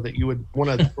heckler that you would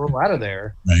want to throw out of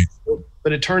there. Right.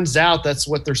 But it turns out that's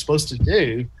what they're supposed to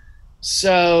do.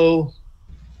 So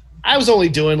I was only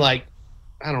doing, like,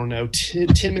 I don't know,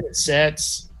 10-minute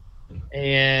sets,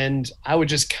 and I would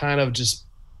just kind of just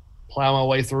plow my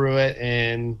way through it.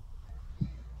 And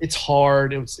it's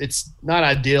hard. It's not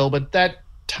ideal, but that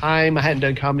time I hadn't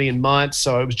done comedy in months,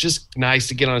 so it was just nice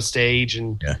to get on stage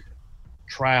and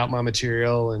try out my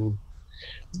material. And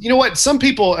you know what? Some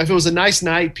people, if it was a nice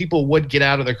night, people would get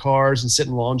out of their cars and sit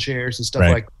in lawn chairs and stuff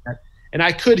like that. And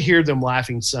I could hear them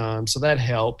laughing some, so that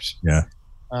helped. Yeah.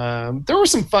 There were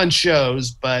some fun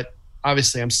shows, but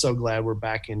obviously I'm so glad we're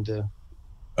back into.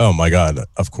 Oh my God.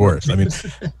 Of course. I mean,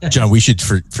 John, we should,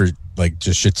 for like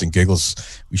just shits and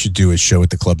giggles, we should do a show at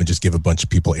the club and just give a bunch of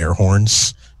people air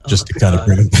horns just to kind of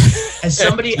bring them. As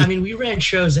somebody, I mean, we ran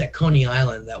shows at Coney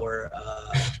Island that were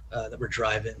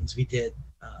drive-ins. We did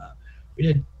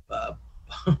Chris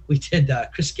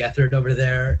Gethard over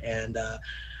there, and the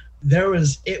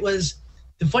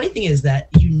funny thing is that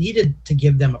you needed to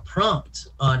give them a prompt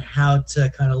on how to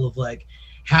kind of look like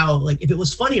if it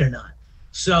was funny or not.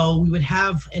 So we would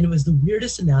have, and it was the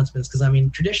weirdest announcements, because I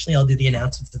mean, traditionally I'll do the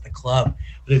announcements at the club,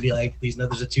 but it'd be like, please know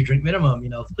there's a 2-drink minimum, you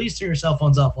know, please turn your cell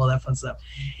phones off, all that fun stuff.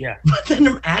 Yeah. But then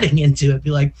I'm adding into it,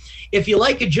 be like, if you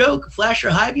like a joke, flash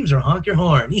your high beams or honk your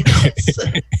horn. You know?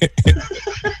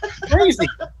 Crazy.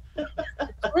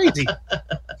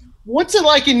 What's it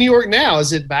like in New York now?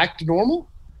 Is it back to normal?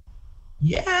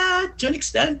 Yeah, to an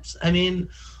extent. I mean,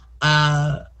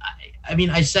 I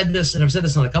said this, and I've said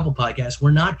this on a couple podcasts.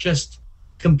 We're not just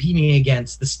competing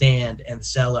against the Stand and the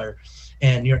Cellar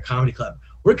and New York Comedy Club.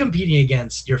 We're competing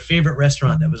against your favorite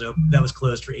restaurant that was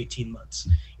closed for 18 months.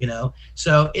 You know,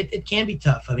 so it can be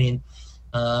tough. I mean,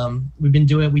 we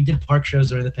did park shows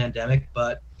during the pandemic,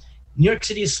 but New York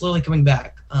City is slowly coming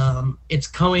back. It's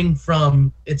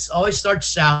always starts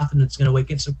south and it's going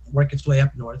to work its way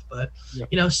up north. But,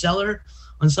 Cellar,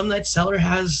 on some nights, Cellar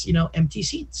has, empty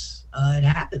seats. It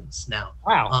happens now.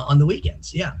 Wow. On the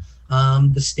weekends. Yeah.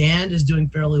 The Stand is doing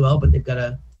fairly well, but they've got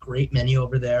a great menu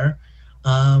over there.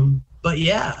 But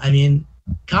yeah, I mean,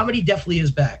 comedy definitely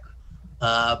is back.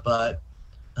 But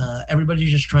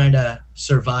everybody's just trying to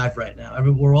survive right now.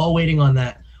 We're all waiting on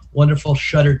that wonderful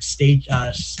shuttered stage,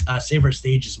 Save Our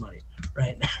Stages money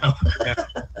right now.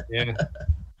 Yeah.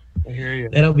 I hear you.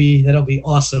 That'll be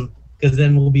awesome, because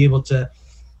then we'll be able to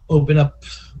open up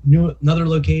another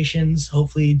locations,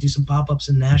 hopefully do some pop-ups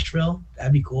in Nashville.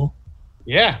 That'd be cool.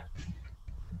 Yeah.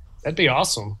 That'd be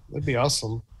awesome.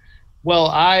 Well,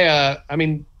 I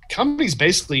mean, comedy's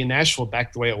basically in Nashville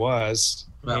back the way it was.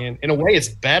 Wow. And in a way it's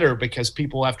better because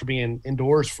people, after being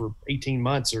indoors for 18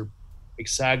 months, are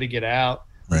excited to get out.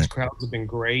 Right. These crowds have been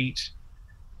great.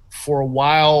 For a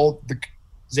while, the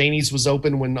Zanies was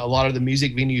open when a lot of the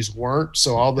music venues weren't.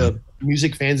 So all the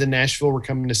music fans in Nashville were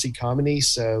coming to see comedy.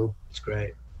 So it's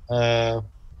great. And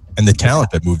the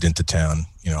talent that moved into town,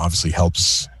 obviously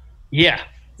helps. Yeah.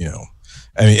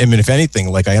 I mean, if anything,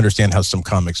 like, I understand how some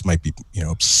comics might be,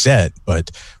 upset,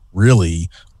 but really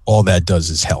all that does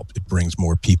is help. It brings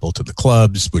more people to the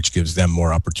clubs, which gives them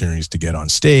more opportunities to get on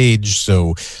stage.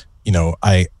 So,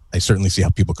 I certainly see how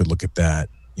people could look at that,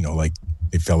 like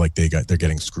they felt like they're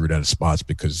getting screwed out of spots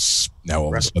because now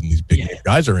all of a sudden these big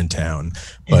guys are in town.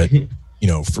 But,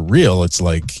 for real, it's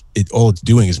like all it's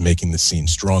doing is making the scene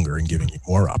stronger and giving you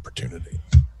more opportunity.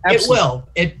 Absolutely.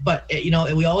 It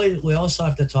will. We also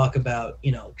have to talk about,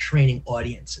 training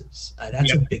audiences.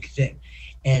 That's a big thing.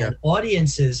 And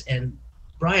audiences, and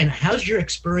Brian, how's your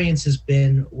experiences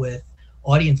been with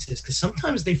audiences? Because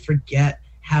sometimes they forget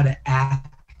how to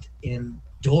act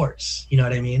indoors. You know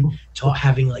what I mean?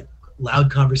 Having like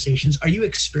loud conversations. Are you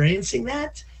experiencing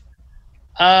that?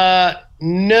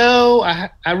 No,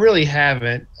 I really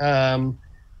haven't.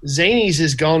 Zanies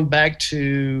has gone back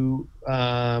to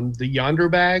the Yonder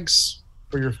bags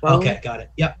for your phone. Okay, got it.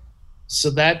 Yep.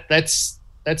 So that's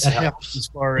helps as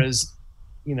far as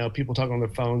people talking on their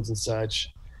phones and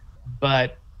such.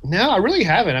 But no, I really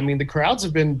haven't. I mean, the crowds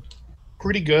have been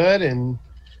pretty good, and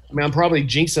I mean, I'm probably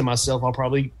jinxing myself. I'll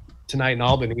probably tonight in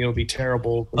Albany, it'll be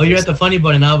terrible. Oh, you're at the Funny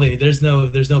Bone in Albany. There's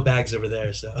no bags over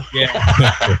there, so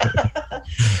yeah.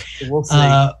 We'll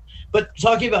see. But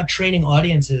talking about training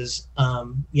audiences,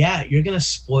 you're going to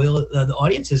spoil the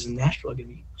audiences in Nashville are going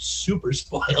to be super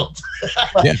spoiled.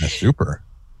 Yeah, super.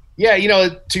 Yeah,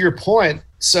 to your point,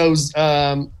 so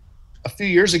a few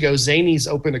years ago, Zanies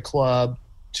opened a club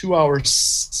 2 hours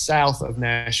south of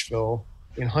Nashville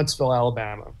in Huntsville,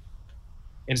 Alabama.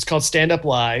 And it's called Stand Up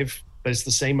Live, but it's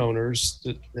the same owners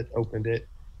that opened it.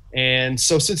 And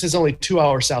so since it's only 2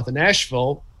 hours south of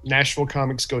Nashville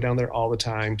comics go down there all the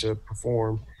time to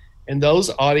perform. And those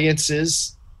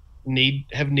audiences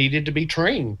have needed to be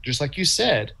trained, just like you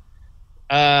said.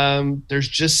 There's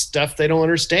just stuff they don't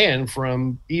understand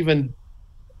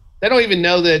they don't even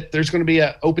know that there's going to be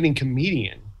an opening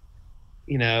comedian.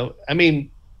 I mean,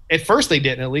 at first they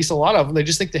didn't, at least a lot of them. They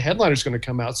just think the headliner's going to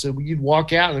come out. So you'd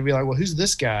walk out and they'd be like, well, who's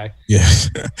this guy? Yeah.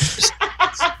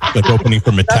 Like opening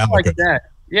for Metallica. Like that.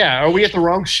 Yeah. Are we at the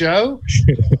wrong show?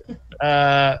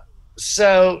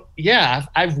 So yeah,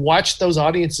 I've watched those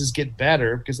audiences get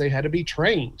better because they had to be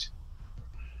trained.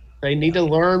 They need to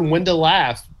learn when to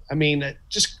laugh. I mean,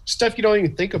 just stuff you don't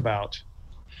even think about.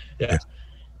 Yeah.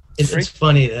 It's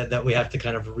funny that we have to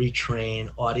kind of retrain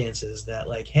audiences that,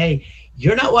 like, hey,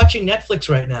 you're not watching Netflix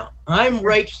right now. I'm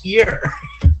right here.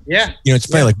 Yeah. It's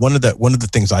funny. Like one of the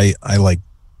things I like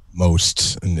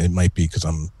most, and it might be because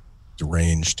I'm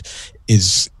deranged,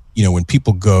 is when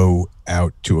people go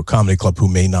out to a comedy club who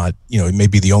may not, it may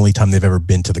be the only time they've ever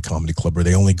been to the comedy club, or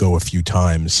they only go a few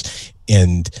times,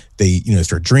 and they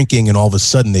start drinking, and all of a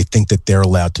sudden they think that they're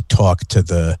allowed to talk to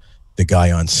the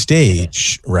guy on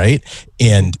stage, right?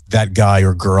 And that guy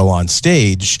or girl on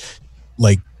stage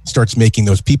like starts making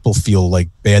those people feel like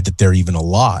bad that they're even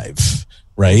alive,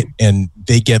 right? And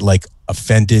they get like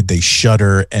offended, they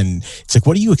shudder, and it's like,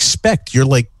 what do you expect? You're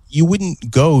like, you wouldn't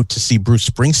go to see Bruce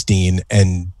Springsteen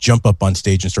and jump up on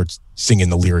stage and start singing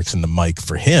the lyrics in the mic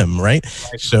for him, right?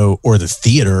 So, or the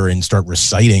theater and start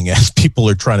reciting as people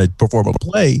are trying to perform a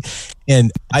play.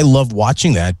 And I love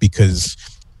watching that because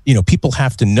people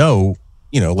have to know,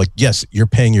 like, yes, you're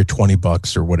paying your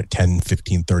 $20 or what, at $10,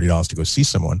 $15, $30 to go see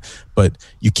someone, but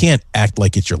you can't act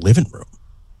like it's your living room.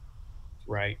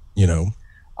 Right.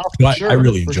 I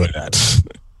really enjoy that.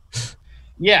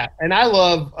 Yeah. And I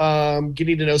love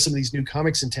getting to know some of these new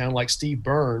comics in town, like Steve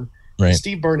Byrne. Right.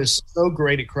 Steve Byrne is so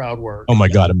great at crowd work. Oh my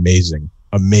God, amazing.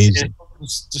 And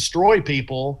destroy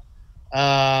people.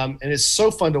 And it's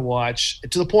so fun to watch,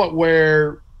 to the point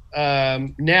where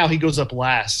now he goes up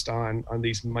last on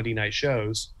these Monday night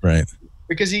shows. Right.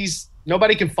 Because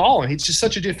nobody can follow him. He's just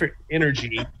such a different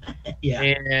energy. Yeah.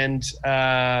 And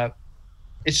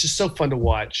it's just so fun to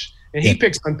watch. And he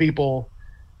picks on people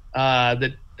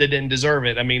that didn't deserve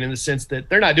it. I mean, in the sense that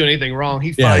they're not doing anything wrong.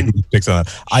 He picks on it.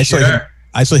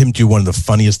 I saw him do one of the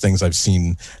funniest things I've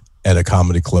seen at a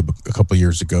comedy club a couple of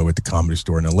years ago at the Comedy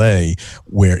Store in LA,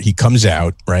 where he comes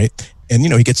out, right? And,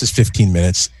 he gets his 15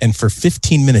 minutes. And for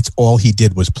 15 minutes, all he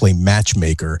did was play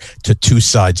matchmaker to two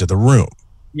sides of the room.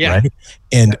 Yeah. Right?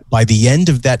 And by the end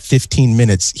of that 15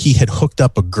 minutes, he had hooked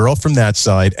up a girl from that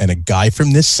side and a guy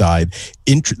from this side.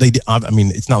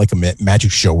 It's not like a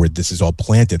magic show where this is all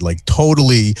planted, like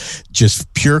totally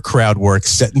just pure crowd work,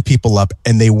 setting people up.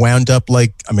 And they wound up I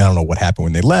don't know what happened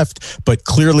when they left, but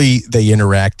clearly they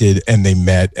interacted and they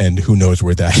met, and who knows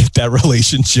where that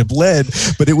relationship led.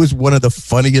 But it was one of the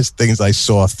funniest things I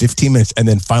saw. 15 minutes. And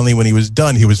then finally, when he was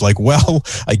done, he was like, well,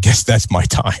 I guess that's my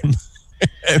time.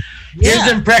 Here's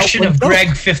the impression of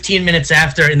Greg 15 minutes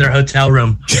after in their hotel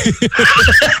room.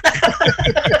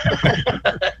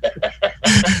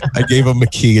 I gave him a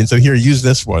key, and so here, use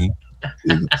this one.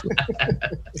 Anyway.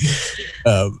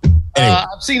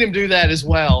 I've seen him do that as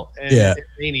well. And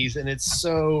it's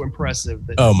so impressive.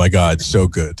 Oh my God, so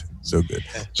good, so good.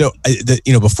 So,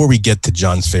 before we get to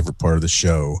John's favorite part of the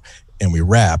show and we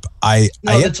wrap,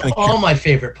 that's all my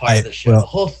favorite part of the show. The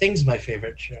whole thing's my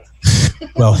favorite show.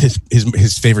 Well,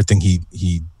 his favorite thing,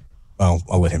 I'll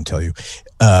let him tell you.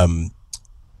 How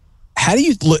do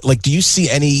you look? Do you see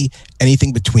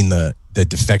anything between the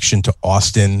defection to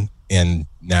Austin and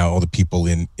now all the people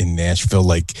in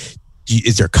Nashville?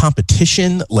 Is there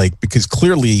competition? Because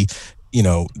clearly,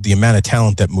 the amount of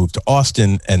talent that moved to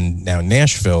Austin and now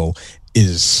Nashville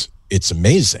it's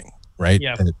amazing, right?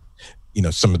 Yeah. And,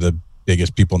 some of the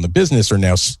biggest people in the business are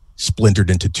now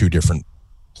splintered into two different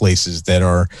places that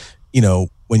are,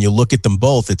 when you look at them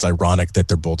both, it's ironic that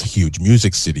they're both huge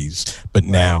music cities, but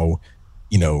now,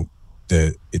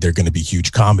 they're going to be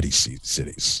huge comedy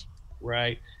cities.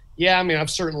 Right. Yeah. I mean, I've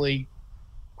certainly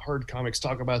heard comics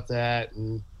talk about that,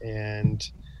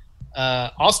 and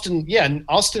Austin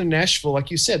and Nashville,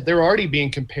 like you said, they're already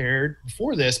being compared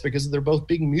before this because they're both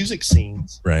big music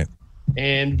scenes. Right.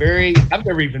 And I've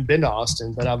never even been to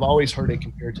Austin, but I've always heard it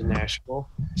compared to Nashville.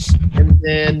 And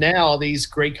then now these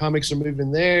great comics are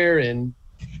moving there, and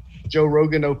Joe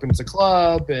Rogan opens a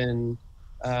club, and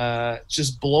it's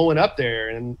just blowing up there.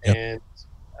 And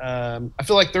I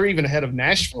feel like they're even ahead of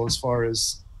Nashville as far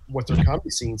as what their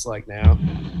comedy scene's like now.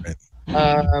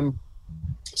 Right.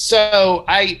 So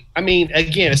I mean,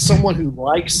 again, as someone who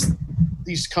likes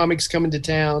these comics coming to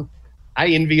town, I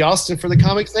envy Austin for the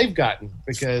comics they've gotten,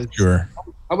 because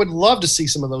I would love to see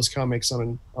some of those comics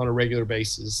on a regular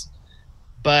basis.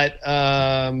 But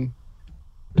I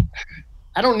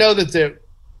don't know that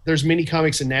there's many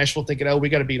comics in Nashville thinking, oh, we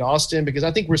got to beat Austin, because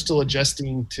I think we're still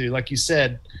adjusting to, like you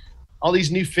said, all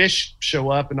these new fish show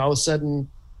up and all of a sudden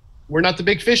we're not the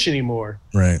big fish anymore.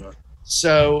 Right.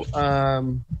 So,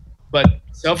 but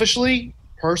selfishly,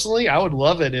 personally, I would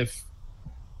love it if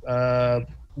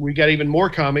we got even more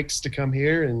comics to come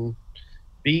here and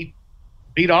beat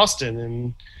Austin.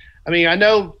 And I mean, I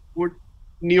know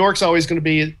New York's always going to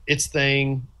be its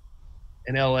thing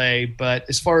in LA, but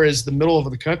as far as the middle of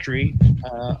the country,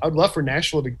 I'd love for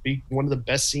Nashville to be one of the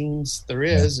best scenes there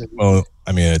is. Yeah. Well,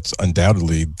 I mean, it's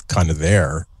undoubtedly kind of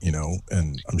there,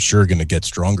 and I'm sure going to get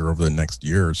stronger over the next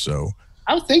year or so.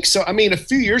 I would think so. I mean, a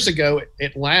few years ago,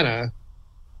 Atlanta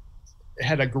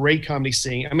had a great comedy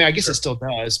scene. I mean, I guess it still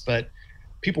does, but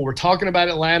people were talking about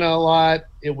Atlanta a lot.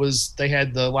 They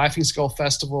had the Laughing Skull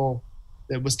Festival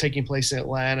that was taking place in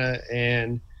Atlanta,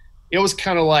 and it was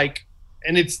kind of like,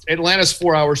 and Atlanta's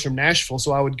 4 hours from Nashville,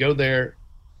 so I would go there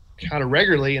kind of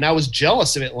regularly, and I was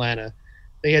jealous of Atlanta.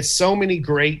 They had so many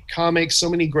great comics, so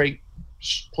many great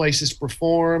places to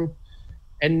perform,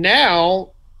 and now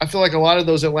I feel like a lot of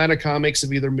those Atlanta comics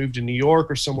have either moved to New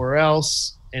York or somewhere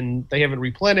else, and they haven't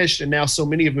replenished, and now so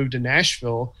many have moved to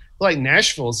Nashville. I feel like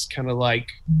Nashville's kind of like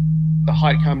the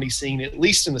hot comedy scene, at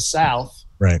least in the South.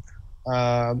 Right.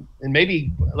 And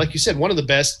maybe, like you said, one of the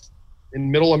best in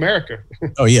Middle America.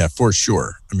 Oh yeah, for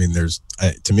sure. I mean, there's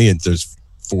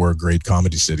 4 great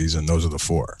comedy cities, and those are the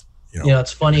 4.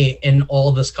 It's funny, in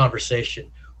all this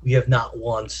conversation, we have not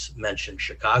once mentioned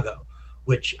Chicago,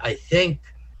 which I think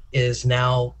is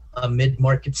now a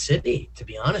mid-market city, to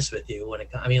be honest with you.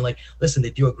 Listen, they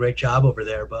do a great job over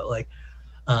there, but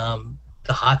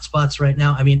the hot spots right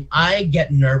now, I mean, I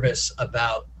get nervous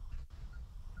about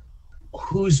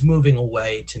who's moving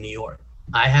away to New York.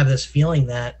 I have this feeling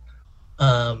that,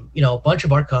 a bunch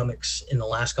of our comics in the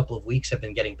last couple of weeks have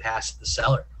been getting past the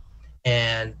cellar.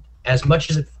 And as much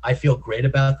as I feel great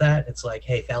about that, it's like,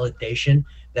 hey, validation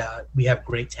that we have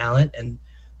great talent and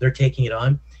they're taking it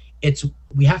on.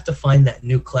 We have to find that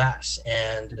new class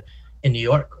and in New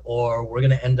York, or we're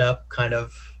going to end up kind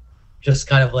of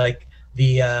like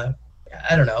the,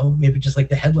 I don't know, maybe just like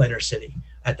the headliner city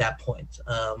at that point.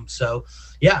 So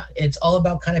yeah, it's all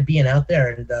about kind of being out there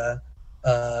and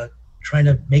trying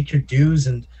to make your dues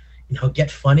and,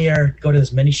 get funnier, go to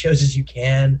as many shows as you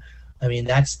can. I mean,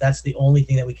 that's the only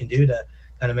thing that we can do to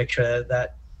kind of make sure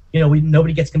that,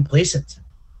 nobody gets complacent.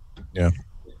 Yeah.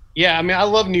 Yeah. I mean, I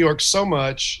love New York so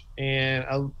much, and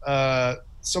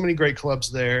so many great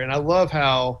clubs there. And I love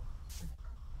how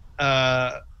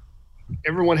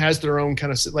everyone has their own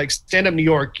kind of, like Stand Up New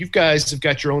York. You guys have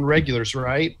got your own regulars,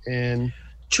 right? And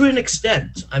to an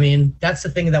extent, I mean, that's the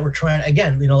thing that we're trying,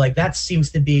 again, that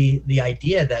seems to be the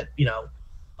idea that,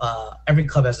 every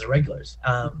club has their regulars.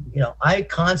 I've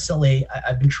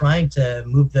been trying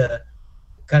to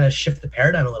shift the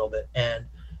paradigm a little bit and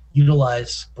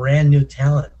utilize brand new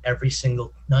talent every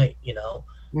single night.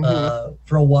 Mm-hmm.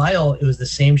 For a while, it was the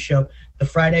same show. The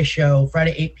Friday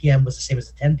 8 p.m. was the same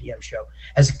as the 10 p.m. show,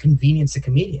 as a convenience to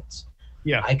comedians.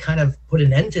 Yeah, I kind of put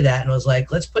an end to that and was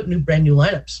like, let's put brand new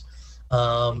lineups.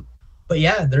 But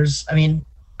yeah,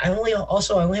 I only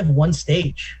have one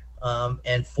stage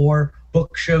and 4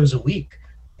 book shows a week,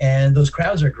 and those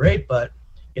crowds are great. But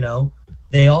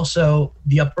they also,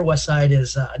 the Upper West Side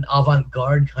is an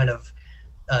avant-garde kind of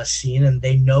scene, and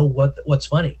they know what's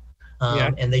funny.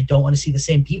 And they don't want to see the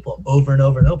same people over and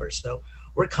over and over. So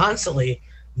we're constantly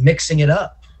mixing it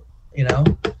up,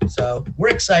 So we're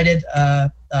excited.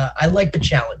 I like the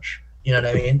challenge. You know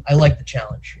what I mean? I like the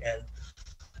challenge. And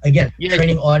again,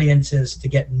 training audiences to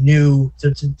get to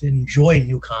enjoy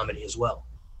new comedy as well.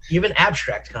 Even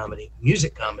abstract comedy,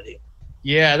 music comedy.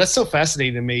 Yeah, that's so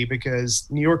fascinating to me, because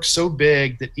New York's so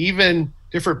big that even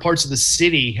different parts of the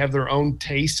city have their own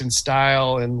taste and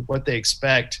style and what they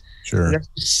expect. Sure. That's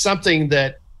something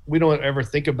that we don't ever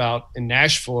think about in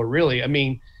Nashville, or really. I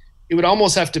mean, it would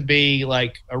almost have to be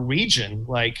like a region,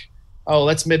 like, oh,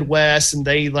 that's Midwest and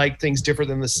they like things different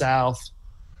than the South.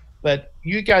 But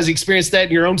you guys experience that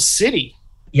in your own city.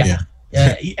 Yeah.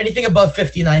 Anything above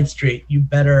 59th Street, you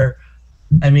better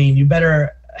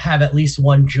have at least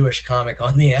one Jewish comic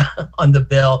on the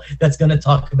bill that's going to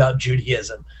talk about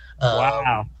Judaism.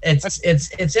 Wow.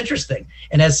 It's interesting.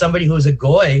 And as somebody who was a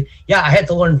goy, I had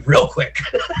to learn real quick.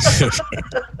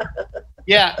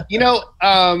 Yeah.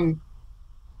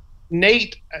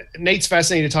 Nate's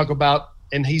fascinating to talk about,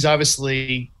 and he's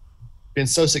obviously been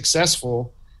so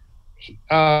successful.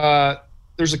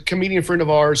 There's a comedian friend of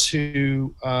ours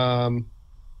who kind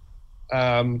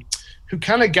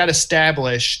of got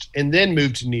established and then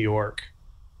moved to New York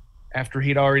after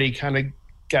he'd already kind of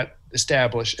got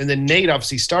established. And then Nate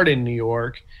obviously started in New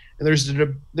York, and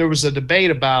there was a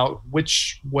debate about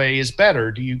which way is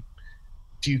better. Do you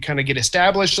kind of get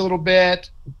established a little bit,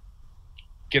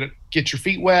 get your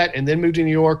feet wet, and then move to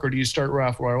New York, or do you start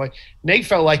right away? Nate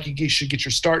felt like you should get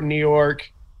your start in New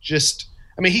York.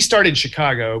 He started in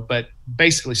Chicago, but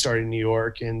basically started in New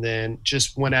York, and then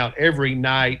just went out every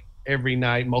night,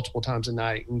 multiple times a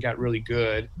night, and got really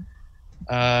good.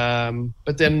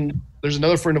 But then there's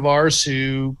another friend of ours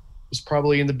who was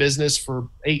probably in the business for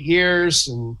 8 years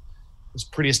and was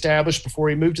pretty established before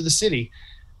he moved to the city.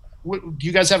 Do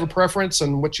you guys have a preference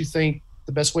on what you think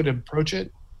the best way to approach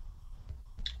it?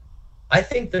 I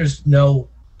think there's no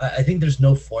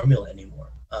formula anymore.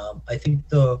 I think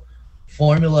the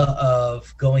formula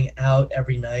of going out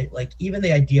every night, like even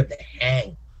the idea of the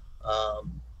hang,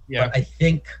 but I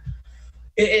think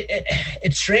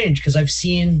it's strange, because I've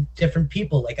seen different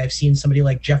people. Like I've seen somebody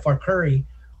like Jeff Arcuri,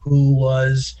 who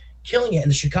was killing it in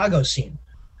the Chicago scene,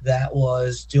 that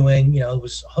was doing,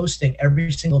 was hosting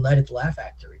every single night at the Laugh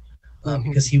Factory,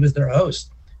 because he was their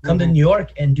host. Come to New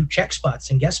York and do check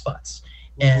spots and guest spots.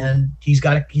 And he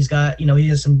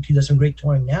does some great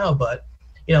touring now, but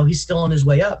he's still on his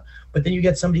way up. But then you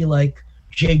get somebody like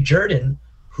Jay Jordan,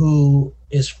 who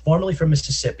is formerly from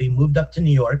Mississippi, moved up to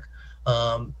New York,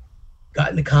 got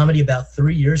into comedy about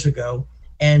 3 years ago,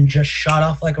 and just shot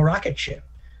off like a rocket ship.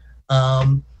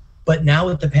 But now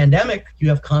with the pandemic, you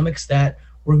have comics that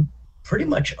were pretty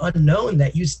much unknown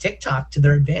that use TikTok to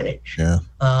their advantage. Yeah.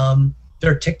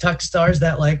 There are TikTok stars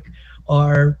that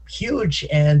are huge,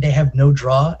 and they have no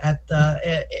draw at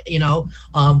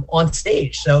on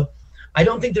stage. So I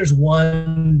don't think there's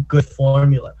one good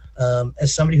formula.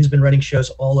 As somebody who's been running shows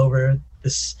all over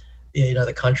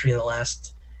the country in the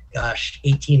last gosh,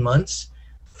 18 months.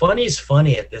 Funny is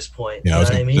funny at this point. Yeah, you know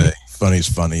what I mean? Say, funny is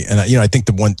funny. And I think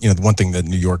the one thing that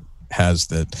New York has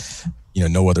that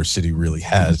no other city really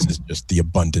has is just the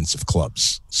abundance of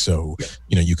clubs. So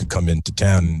you could come into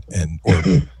town or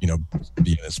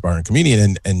be an aspiring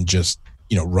comedian and just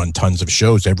run tons of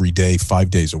shows every day, 5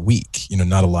 days a week.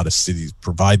 Not a lot of cities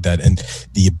provide that, and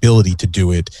the ability to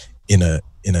do it in a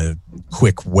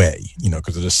quick way,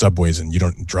 because of the subways, and you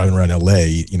don't driving around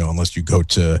LA, unless you go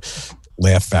to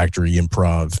Laugh Factory,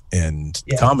 Improv, and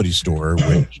Comedy Store,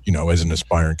 which, as an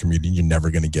aspiring comedian, you're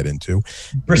never going to get into.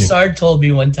 Broussard told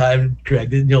me one time,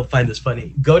 Greg, you'll find this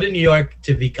funny, go to New York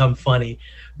to become funny,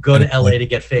 go to LA to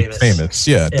get famous.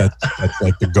 Yeah. That's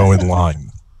like the going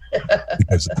line.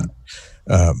 Because of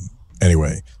that.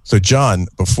 Anyway, so John,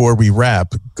 before we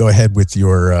wrap, go ahead with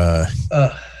your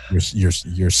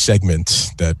segment.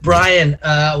 That Brian,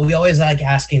 we always like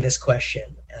asking this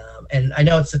question, and I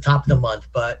know it's the top of the month,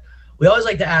 but we always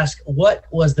like to ask, what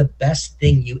was the best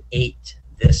thing you ate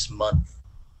this month?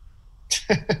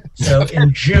 So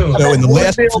in June. So in the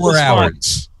last 4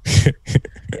 hours.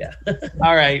 Yeah.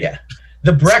 All right. Yeah.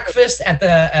 The breakfast at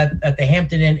the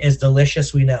Hampton Inn is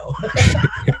delicious, we know.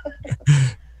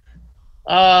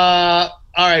 All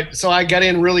right. So I got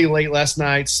in really late last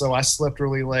night, so I slept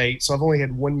really late. So I've only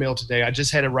had one meal today. I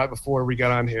just had it right before we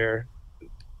got on here.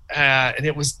 And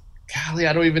it was, golly,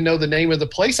 I don't even know the name of the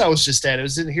place I was just at. It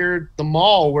was in here, the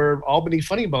mall where Albany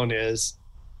Funny Bone is.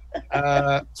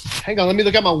 Hang on, let me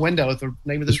look out my window at the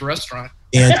name of this restaurant.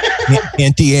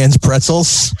 Auntie Anne's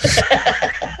Pretzels.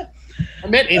 I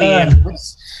met Auntie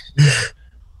Anne's.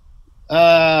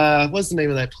 What's the name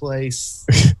of that place?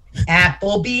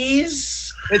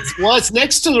 Applebee's. It's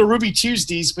next to the Ruby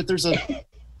Tuesdays, but there's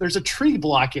a tree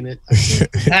blocking it.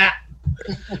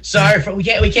 Sorry, we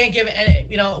can't give it any.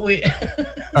 We.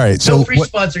 All right, so no free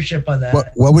sponsorship on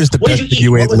that. What was the best thing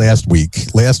you ate last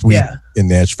week? Last week in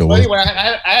Nashville. Well, anyway,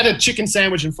 I had a chicken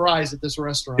sandwich and fries at this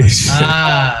restaurant.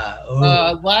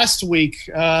 Last week,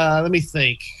 let me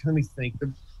think.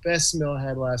 The best meal I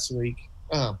had last week.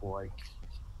 Oh boy,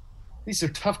 these are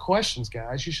tough questions,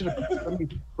 guys. You should have let me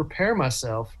prepare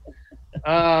myself.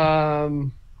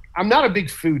 I'm not a big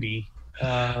foodie.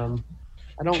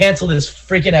 I don't cancel this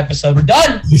freaking episode. We're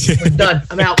done. We're done.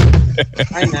 I'm out.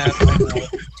 I know.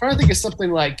 Trying to think of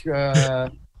something like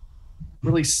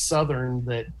really southern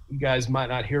that you guys might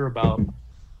not hear about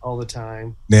all the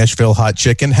time. Nashville hot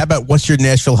chicken. How about what's your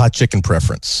Nashville hot chicken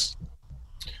preference?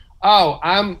 Oh,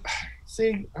 I'm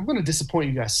going to disappoint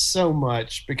you guys so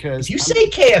much because if you say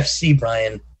KFC,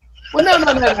 Brian. Well, no.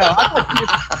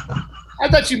 I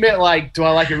thought you meant like, do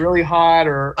I like it really hot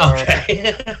or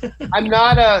okay.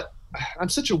 I'm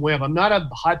such a wimp. I'm not a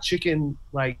hot chicken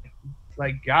like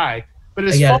guy. But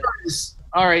as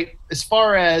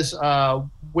far as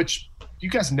which do you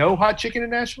guys know hot chicken in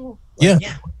Nashville? Yeah.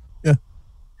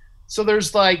 So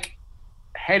there's like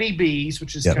Hattie B's,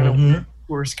 which is kind of where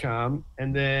tourists come,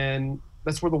 and then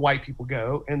that's where the white people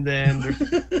go. And then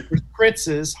there's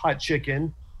Prince's Hot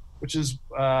Chicken, which is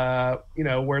where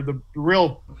the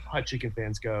real hot chicken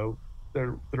fans go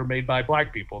that are made by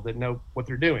black people that know what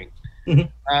they're doing.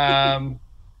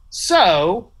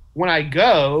 So when I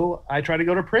go, I try to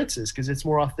go to Prince's because it's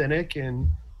more authentic and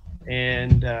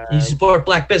you support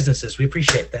black businesses. We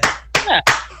appreciate that.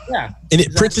 Yeah. And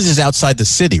exactly. Prince's is outside the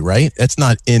city, right? That's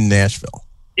not in Nashville.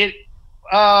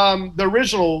 The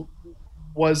original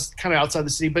was kind of outside the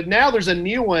city, but now there's a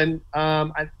new one.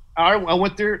 I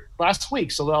went there last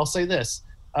week, so I'll say this.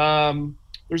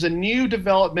 There's a new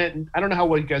development. And I don't know how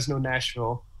well you guys know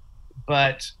Nashville,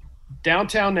 but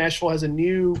downtown Nashville has a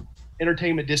new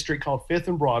entertainment district called 5th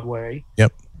and Broadway.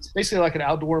 Yep. It's basically like an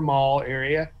outdoor mall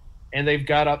area, and they've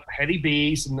got up Hattie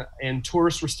B's, and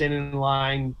tourists were standing in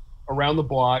line around the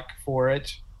block for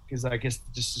it because I guess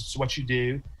just it's what you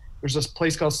do. There's this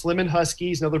place called Slim and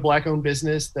Husky's, another black-owned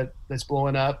business that's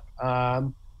blowing up.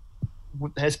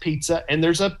 Has pizza, and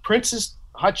there's a Prince's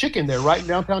Hot Chicken there right in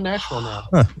downtown Nashville now.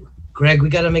 Huh. Greg, we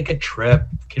got to make a trip.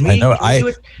 Can we? I know. Can we do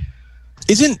it?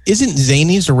 Isn't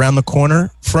Zany's around the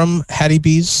corner from Hattie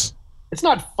B's? It's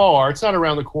not far. It's not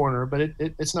around the corner, but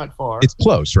it's not far. It's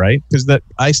close, right? Because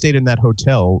I stayed in that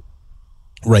hotel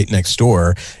right next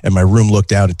door, and my room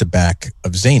looked out at the back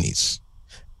of Zany's,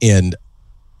 and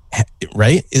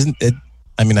right? Isn't it?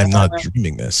 I mean, I'm not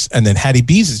dreaming this. And then Hattie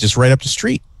B's is just right up the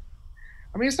street.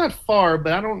 I mean, it's not far,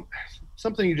 but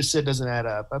something you just said doesn't add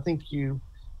up. I think you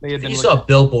may have been. You saw a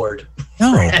billboard.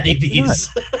 No, for Hattie B's.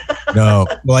 No.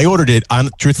 Well, I ordered it on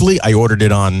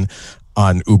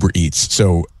Uber Eats,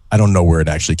 so I don't know where it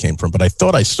actually came from, but I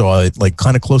thought I saw it like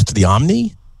kind of close to the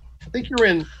Omni. I think you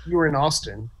were in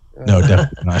Austin. No,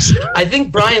 definitely not. I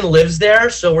think Brian lives there,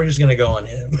 so we're just gonna go on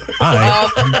him. All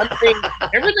right. I mean,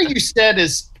 everything you said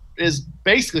is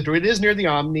basically true. It is near the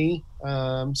Omni.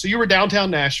 So you were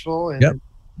downtown Nashville, and Yep.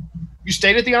 you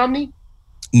stayed at the Omni?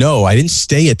 No, I didn't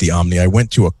stay at the Omni. I went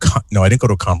to I didn't go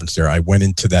to a conference there. I went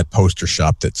into that poster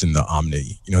shop that's in the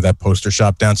Omni. You know that poster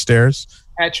shop downstairs?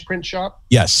 Patch print shop?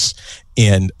 Yes.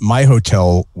 And my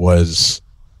hotel was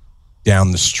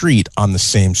down the street on the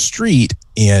same street,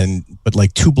 but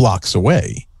like 2 blocks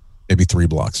away, maybe 3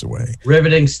 blocks away.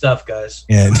 Riveting stuff, guys.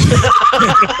 And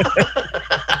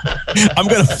I'm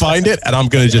going to find it and I'm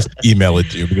going to just email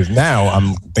it to you because now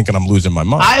I'm thinking I'm losing my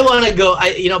mind. I want to go.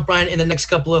 Brian, in the next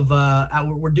couple of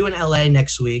we're doing LA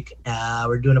next week.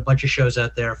 We're doing a bunch of shows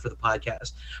out there for the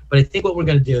podcast. But I think what we're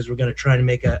going to do is we're going to try to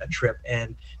make a trip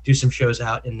and do some shows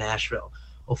out in Nashville.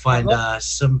 We'll find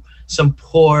some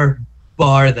poor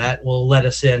bar that will let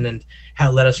us in and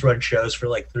let us run shows for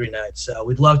like 3 nights. So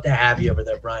we'd love to have you over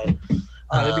there, Brian.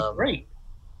 That'd be great.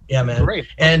 Yeah, man. Great.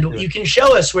 And you can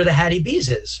show us where the Hattie B's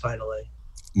is finally.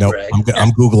 No, Greg.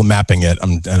 I'm Google mapping it,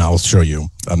 and I'll show you.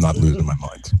 I'm not losing my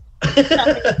mind.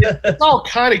 It's all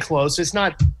kind of close. It's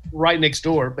not right next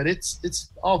door, but it's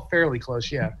all fairly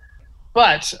close, yeah.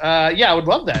 But I would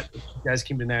love that if you guys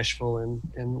came to Nashville.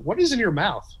 And what is in your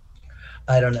mouth?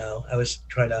 I don't know. I was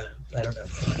trying to. I don't know.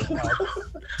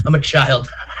 I'm a child.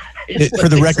 For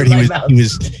the record,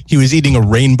 he was eating a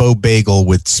rainbow bagel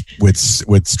with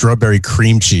strawberry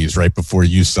cream cheese right before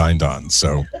you signed on.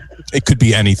 So it could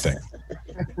be anything.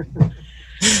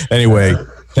 Anyway,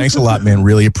 thanks a lot, man.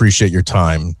 Really appreciate your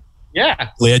time. Yeah.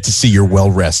 Glad to see you're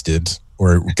well rested.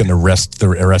 We're going to rest the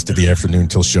rest of the afternoon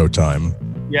till showtime.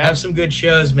 Yeah. Have some good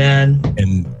shows, man.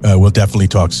 And we'll definitely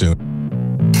talk soon.